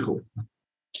of logical.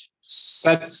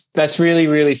 That's really,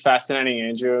 really fascinating,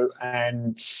 Andrew.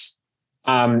 And,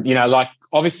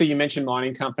 obviously you mentioned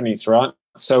mining companies, right?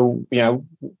 So,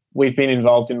 we've been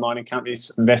involved in mining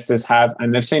companies, investors have,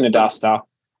 and they've seen a duster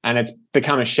and it's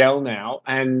become a shell now.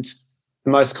 And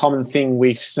the most common thing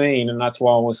we've seen, and that's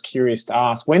why I was curious to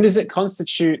ask, when does it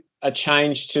constitute a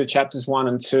change to chapters 1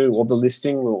 and 2 or the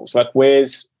listing rules? Like,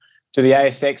 do the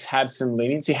ASX have some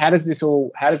leniency? How does this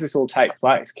all take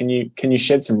place? Can you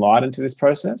shed some light into this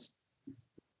process?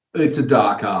 It's a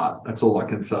dark art. That's all I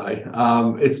can say.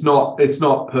 It's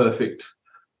not perfect.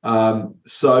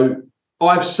 So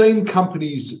I've seen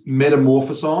companies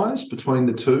metamorphosize between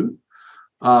the two,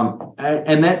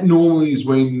 and that normally is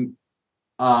when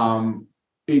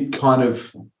it kind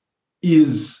of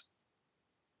is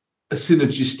a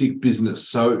synergistic business.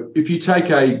 So if you take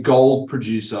a gold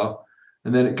producer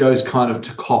and then it goes kind of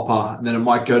to copper and then it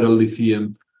might go to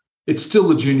lithium, it's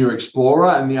still a junior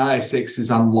explorer, and the ASX is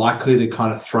unlikely to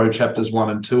kind of throw chapters 1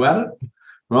 and 2 at it,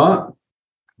 right?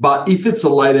 But if it's a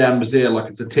lay down misere, like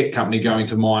it's a tech company going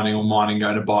to mining or mining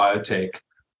going to biotech,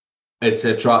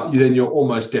 etc., then you'll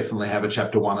almost definitely have a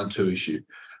chapter 1 and 2 issue.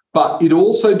 But it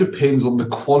also depends on the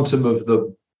quantum of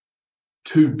the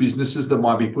 2 businesses that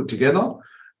might be put together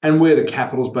and where the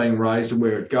capital's being raised and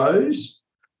where it goes,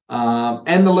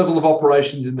 and the level of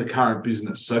operations in the current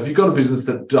business. So if you've got a business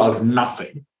that does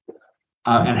nothing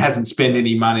and hasn't spent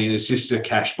any money and it's just a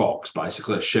cash box,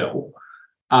 basically a shell,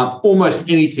 almost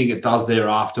anything it does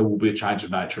thereafter will be a change of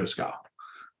nature and scale,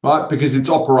 right? Because its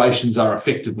operations are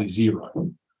effectively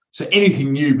zero. So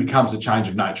anything new becomes a change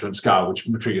of nature and scale, which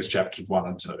triggers chapters 1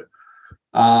 and 2.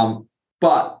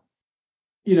 But,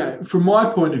 from my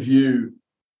point of view,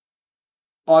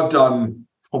 I've done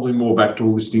probably more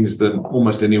backdoor listings than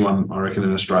almost anyone, I reckon,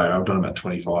 in Australia. I've done about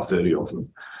 25, 30 of them.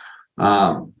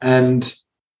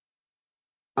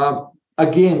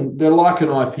 Again, they're like an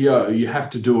IPO. You have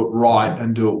to do it right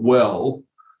and do it well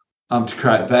to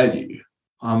create value.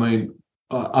 I mean,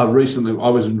 recently I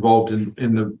was involved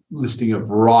in the listing of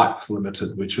Ripe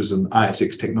Limited, which was an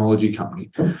ASX technology company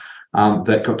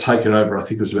that got taken over. I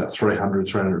think it was about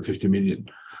 350 million.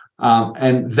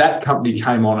 And that company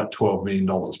came on at $12 million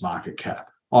market cap.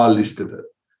 I listed it,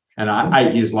 and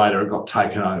 8 years later it got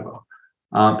taken over.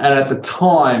 And at the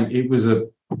time it was a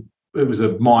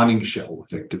mining shell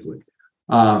effectively.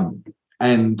 And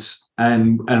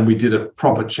we did a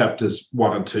proper chapters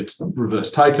 1 and 2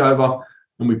 reverse takeover,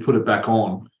 and we put it back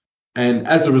on. And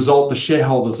as a result, the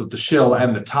shareholders of the shell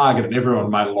and the target and everyone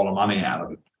made a lot of money out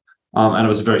of it. And it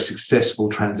was a very successful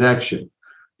transaction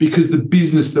because the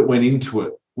business that went into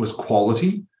it was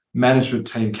quality. Management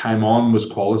team came on, was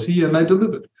quality, and they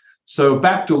delivered. So a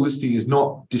backdoor listing is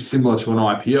not dissimilar to an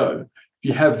IPO. If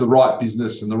you have the right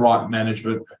business and the right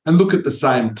management and look at the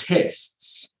same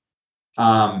tests,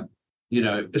 so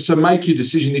make your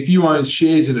decision. If you own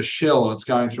shares in a shell and it's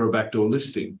going through a backdoor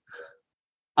listing,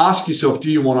 ask yourself,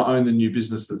 do you want to own the new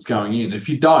business that's going in? If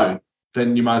you don't,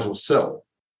 then you may as well sell,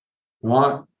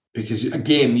 right? Because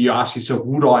again, you ask yourself,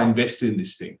 would I invest in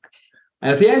this thing?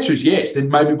 And if the answer is yes, then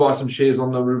maybe buy some shares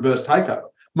on the reverse takeover.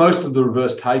 Most of the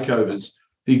reverse takeovers,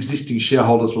 the existing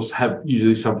shareholders will have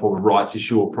usually some form of rights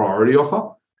issue or priority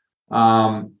offer.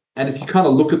 And if you kind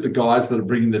of look at the guys that are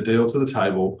bringing the deal to the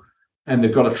table and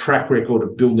they've got a track record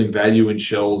of building value in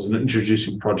shells and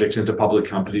introducing projects into public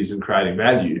companies and creating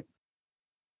value,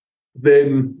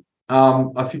 then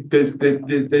I think there's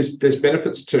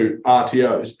benefits to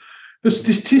RTOs. The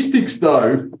statistics,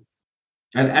 though,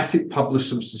 and ASIC published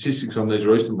some statistics on these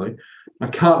recently. I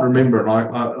can't remember, and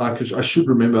I should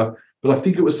remember, but I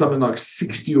think it was something like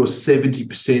 60 or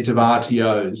 70% of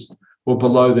RTOs were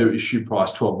below their issue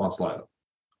price 12 months later.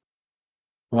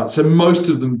 Right, so most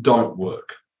of them don't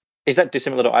work. Is that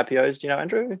dissimilar to IPOs? Do you know,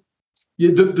 Andrew?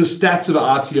 Yeah, the stats of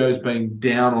RTOs being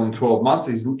down on 12 months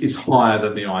is higher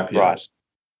than the IPOs. Right.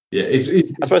 Yeah, it's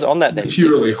I suppose on that then,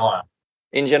 materially higher.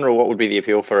 In general, what would be the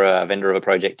appeal for a vendor of a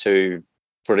project to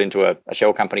put it into a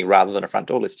shell company rather than a front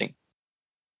door listing?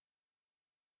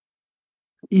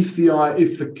 Generally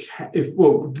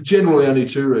only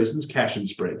two reasons: cash and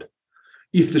spread.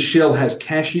 If the shell has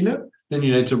cash in it, then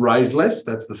you need to raise less.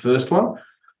 That's the first one.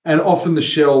 And often the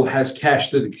shell has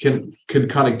cash that it can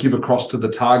kind of give across to the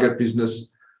target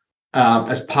business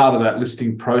as part of that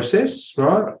listing process,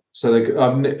 right? So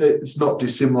it's not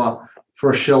dissimilar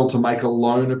for a shell to make a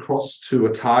loan across to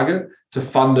a target to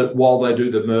fund it while they do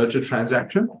the merger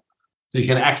transaction. You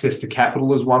can access to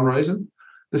capital as one reason.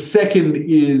 The second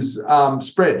is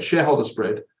spread, shareholder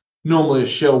spread. Normally a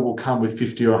shell will come with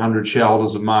 50 or 100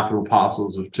 shareholders of marketable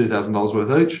parcels of $2,000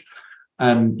 worth each,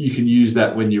 and you can use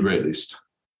that when you relist.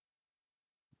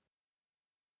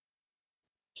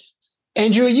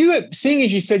 Andrew, are you, seeing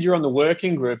as you said you're on the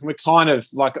working group, and we're kind of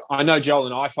like, I know Joel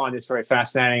and I find this very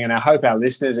fascinating, and I hope our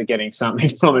listeners are getting something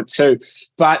from it too.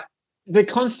 But the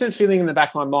constant feeling in the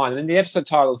back of my mind, and the episode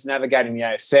title is Navigating the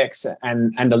ASX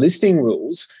and the listing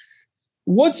rules.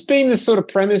 What's been the sort of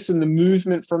premise and the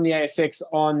movement from the ASX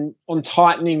on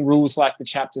tightening rules like the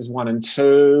chapters 1 and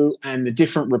 2 and the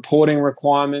different reporting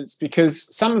requirements?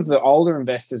 Because some of the older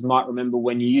investors might remember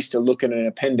when you used to look at an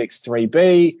Appendix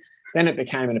 3B, then it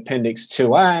became an Appendix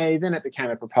 2A, then it became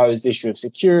a proposed issue of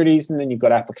securities, and then you've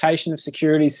got application of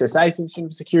securities, cessation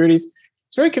of securities.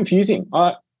 It's very confusing.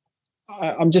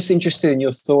 I'm just interested in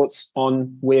your thoughts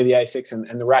on where the ASX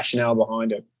and the rationale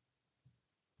behind it.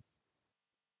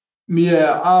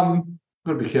 Yeah, I've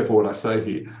got to be careful what I say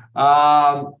here.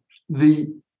 I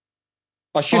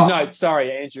should note,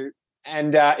 sorry, Andrew,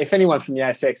 and if anyone from the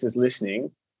ASX is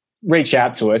listening, reach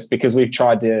out to us because we've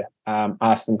tried to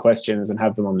ask them questions and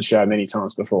have them on the show many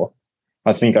times before.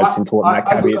 I think it's important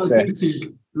that caveat's there. I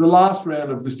think the last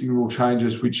round of listing rule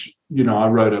changes, which, I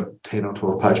wrote a 10 or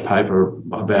 12 page paper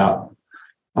about,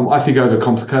 I think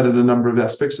overcomplicated a number of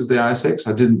aspects of the ASX.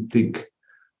 I didn't think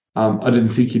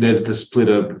you needed to split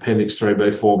a Appendix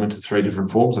 3B form into three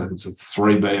different forms. I think it's a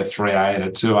 3B, a 3A, and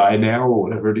a 2A now, or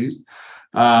whatever it is.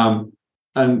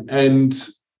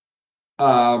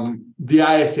 The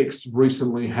ASX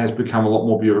recently has become a lot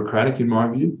more bureaucratic, in my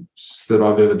view, that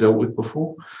I've ever dealt with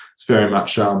before. It's very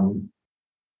much,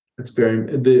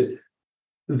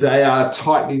 they are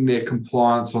tightening their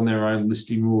compliance on their own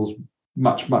listing rules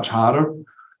much, much harder.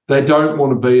 They don't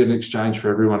want to be an exchange for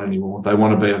everyone anymore. They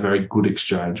want to be a very good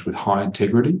exchange with high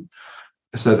integrity.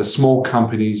 So the small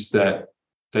companies that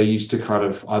they used to kind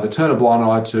of either turn a blind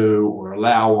eye to or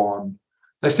allow on,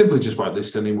 they simply just won't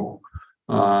list anymore.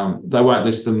 They won't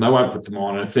list them. They won't put them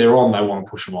on. And if they're on, they want to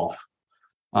push them off.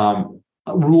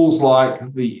 Rules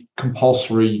like the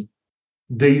compulsory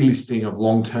delisting of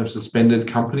long-term suspended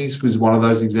companies was one of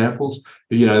those examples.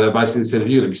 They basically said, if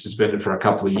you're going to be suspended for a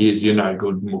couple of years, you're no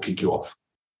good and we'll kick you off.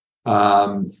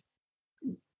 And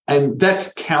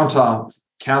that's counter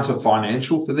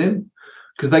financial for them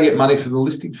because they get money from the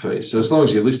listing fees. So as long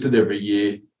as you're listed every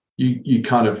year, you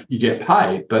get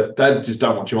paid, but they just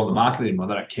don't want you on the market anymore.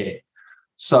 They don't care.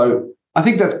 So I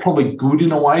think that's probably good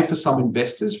in a way for some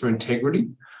investors for integrity.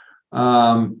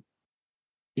 I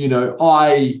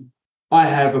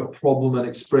have a problem and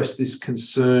express this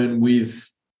concern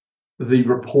with the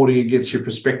reporting against your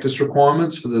prospectus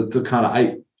requirements for the kind of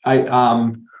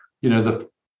the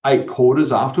 8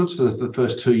 quarters afterwards, for the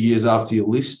first 2 years after you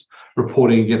list,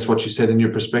 reporting against what you said in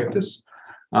your prospectus.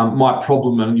 My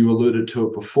problem, and you alluded to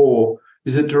it before,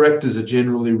 is that directors are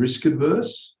generally risk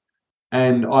adverse.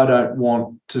 And I don't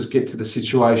want to get to the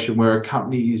situation where a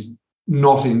company is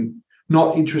not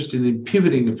interested in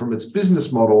pivoting from its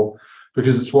business model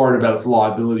because it's worried about its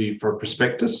liability for a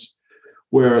prospectus,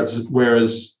 whereas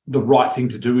the right thing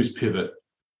to do is pivot.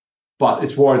 But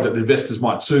it's worried that the investors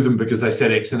might sue them because they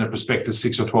said X in a prospectus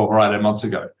 6 or 12 or 18 months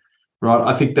ago, right?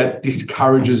 I think that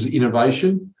discourages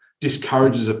innovation,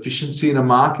 discourages efficiency in a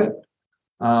market,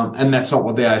 and that's not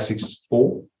what the ASX is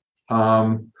for.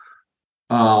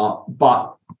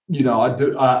 But I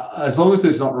do. As long as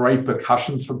there's not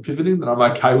repercussions from pivoting, then I'm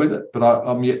okay with it. But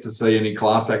I'm yet to see any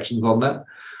class actions on that.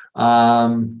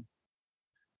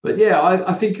 But yeah,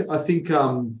 I think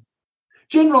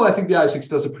generally, I think the ASX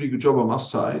does a pretty good job. I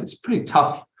must say, it's pretty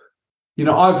tough.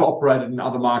 I've operated in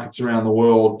other markets around the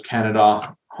world: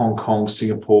 Canada, Hong Kong,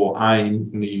 Singapore,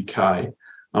 AIM in the UK,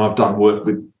 and I've done work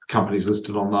with companies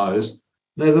listed on those.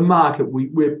 And as a market,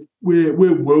 we're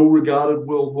well regarded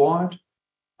worldwide.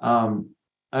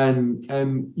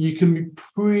 And you can be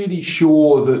pretty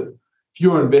sure that if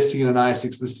you're investing in an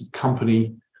ASX listed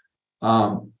company,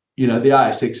 the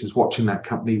ASX is watching that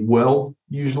company well,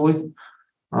 usually.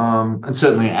 And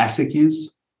certainly ASIC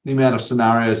is. The amount of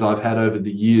scenarios I've had over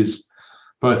the years,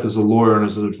 both as a lawyer and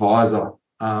as an advisor,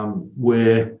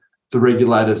 where the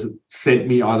regulators sent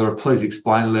me either a please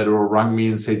explain letter or rung me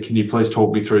and said, can you please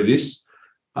talk me through this?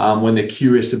 When they're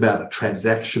curious about a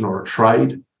transaction or a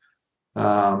trade.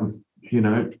 I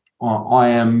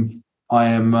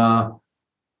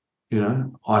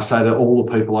say to all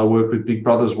the people I work with, Big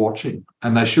Brother's watching,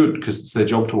 and they should, because it's their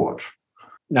job to watch.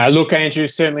 No, look, Andrew,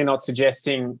 certainly not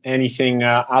suggesting anything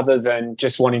other than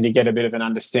just wanting to get a bit of an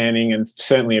understanding, and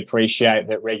certainly appreciate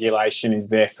that regulation is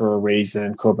there for a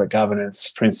reason. Corporate governance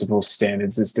principles,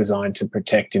 standards is designed to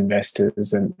protect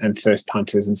investors and first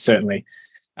punters, and certainly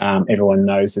everyone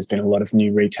knows there's been a lot of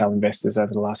new retail investors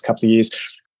over the last couple of years.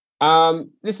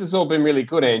 This has all been really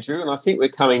good, Andrew, and I think we're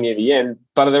coming near the end,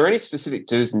 but are there any specific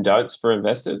do's and don'ts for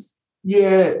investors?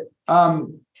 Yeah.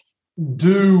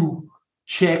 Do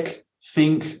check,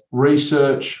 think,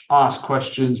 research, ask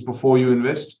questions before you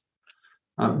invest.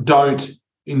 Don't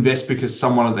invest because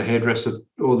someone at the hairdresser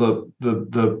or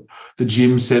the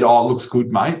gym said, oh, it looks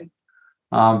good, mate.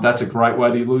 That's a great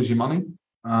way to lose your money.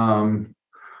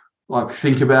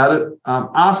 Think about it.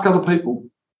 Ask other people.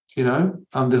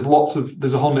 There's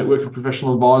a whole network of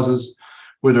professional advisors,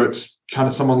 whether it's kind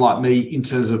of someone like me in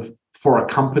terms of for a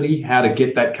company, how to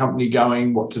get that company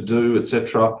going, what to do,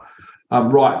 etc.,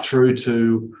 right through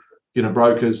to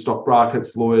brokers, stock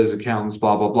markets, lawyers, accountants,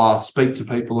 blah blah blah. Speak to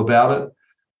people about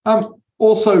it.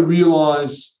 Also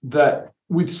realise that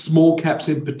with small caps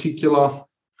in particular,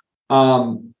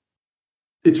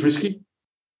 it's risky,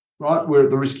 right? We're at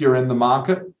the riskier end of the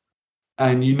market.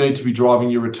 And you need to be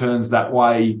driving your returns that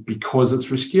way because it's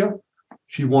riskier.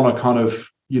 If you want to kind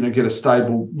of, get a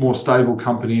more stable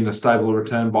company and a stable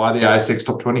return, buy the ASX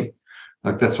top 20.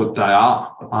 That's what they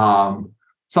are.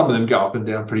 Some of them go up and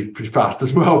down pretty fast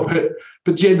as well,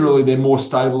 but generally they're more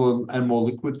stable and more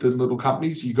liquid than little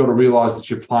companies. You've got to realise that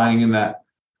you're playing in that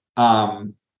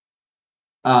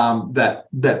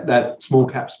that small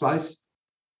cap space.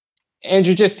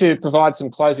 Andrew, just to provide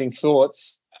some closing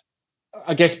thoughts,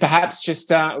 I guess perhaps just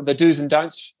the do's and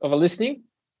don'ts of a listing.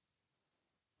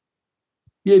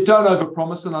 Yeah, don't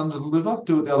overpromise and underdeliver.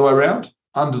 Do it the other way around.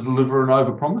 Underdeliver and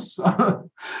overpromise.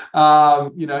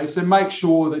 So make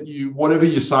sure that whatever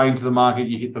you're saying to the market,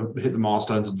 you hit the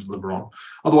milestones and deliver on.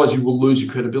 Otherwise, you will lose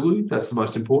your credibility. That's the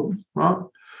most important,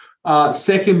 right?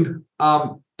 Second,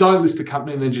 don't list a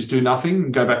company and then just do nothing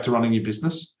and go back to running your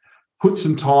business. Put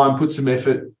some time, put some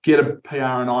effort, get a PR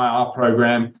and IR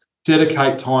program.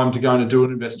 Dedicate time to going to do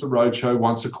an investor roadshow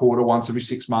once a quarter, once every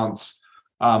 6 months.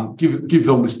 Give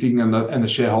the listing and the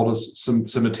shareholders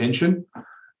some attention.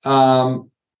 Don't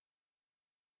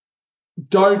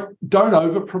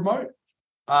over promote.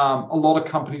 A lot of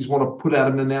companies want to put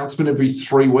out an announcement every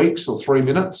 3 weeks or 3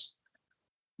 minutes.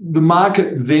 The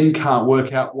market then can't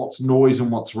work out what's noise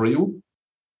and what's real.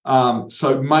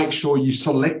 So make sure you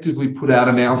selectively put out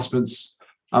announcements.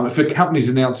 If a company's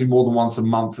announcing more than once a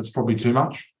month, it's probably too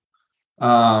much.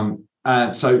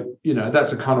 And so,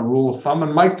 that's a kind of rule of thumb,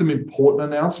 and make them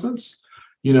important announcements.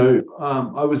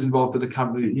 I was involved in a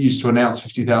company that used to announce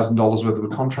 $50,000 worth of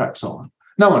a contract sign.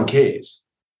 No one cares,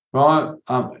 right?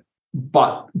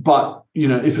 But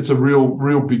if it's a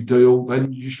real big deal,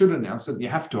 then you should announce it. You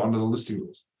have to under the listing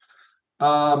rules.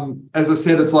 As I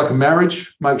said, it's like a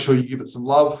marriage. Make sure you give it some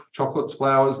love, chocolates,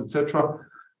 flowers, etc.,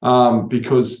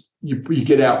 because you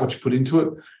get out what you put into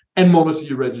it. And monitor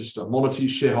your register, monitor your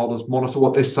shareholders, monitor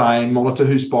what they're saying, monitor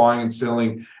who's buying and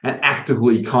selling, and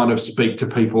actively kind of speak to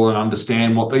people and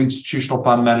understand what the institutional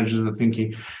fund managers are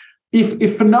thinking.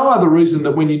 if for no other reason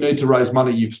that when you need to raise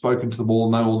money, you've spoken to them all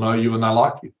and they all know you and they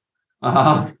like you.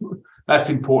 That's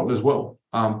important as well.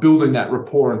 Building that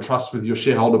rapport and trust with your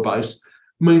shareholder base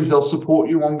means they'll support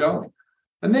you ongoing.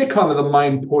 And they're kind of the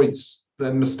main points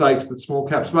and mistakes that small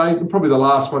caps make. And probably the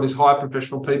last one is hire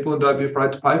professional people and don't be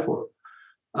afraid to pay for it.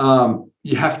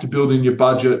 You have to build in your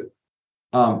budget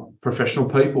professional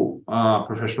people,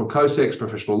 professional COSECs,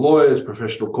 professional lawyers,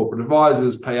 professional corporate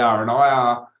advisors, PR and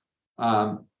IR.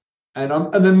 And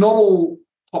they're not all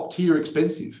top tier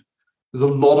expensive. There's a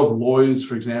lot of lawyers,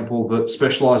 for example, that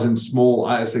specialize in small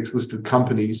ASX listed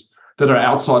companies that are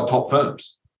outside top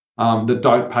firms that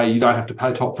don't pay. You don't have to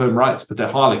pay top firm rates, but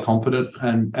they're highly competent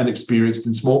and experienced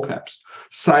in small caps.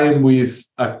 Same with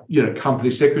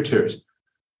company secretaries.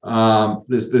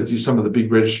 There's some of the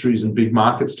big registries and big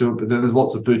markets do it, but then there's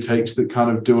lots of boutiques that kind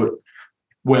of do it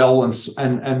well and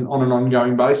on an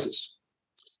ongoing basis.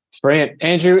 Brilliant.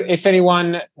 Andrew, if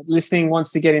anyone listening wants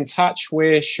to get in touch,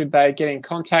 where should they get in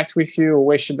contact with you or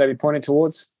where should they be pointed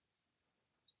towards?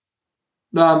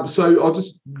 So I'll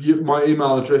just give my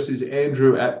email address is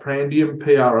andrew@prandium,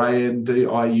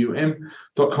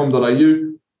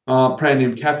 prandium.com.au,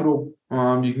 Prandium Capital.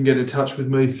 You can get in touch with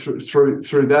me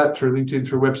through that, through LinkedIn,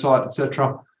 through website,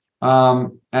 etc.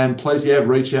 And please,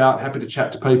 reach out. Happy to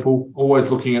chat to people.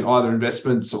 Always looking at either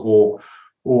investments or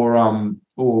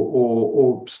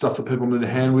stuff that people need a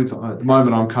hand with. At the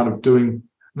moment, I'm kind of doing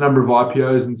a number of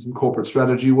IPOs and some corporate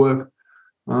strategy work,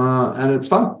 and it's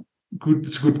fun.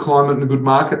 It's a good climate and a good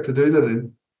market to do that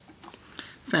in.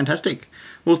 Fantastic.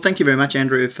 Well, thank you very much,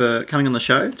 Andrew, for coming on the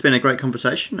show. It's been a great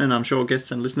conversation, and I'm sure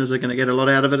guests and listeners are going to get a lot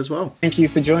out of it as well. Thank you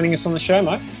for joining us on the show,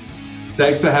 mate.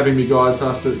 Thanks for having me, guys.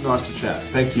 Nice to chat.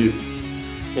 Thank you.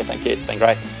 Yeah, thank you. It's been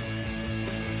great.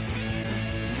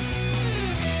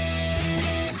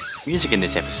 Music in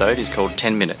this episode is called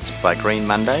 10 Minutes by Green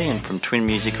Monday and from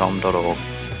twinmusicom.org.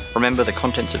 Remember, the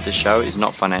contents of this show is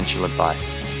not financial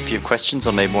advice. If you have questions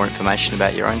or need more information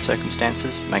about your own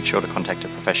circumstances, make sure to contact a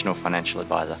professional financial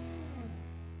advisor.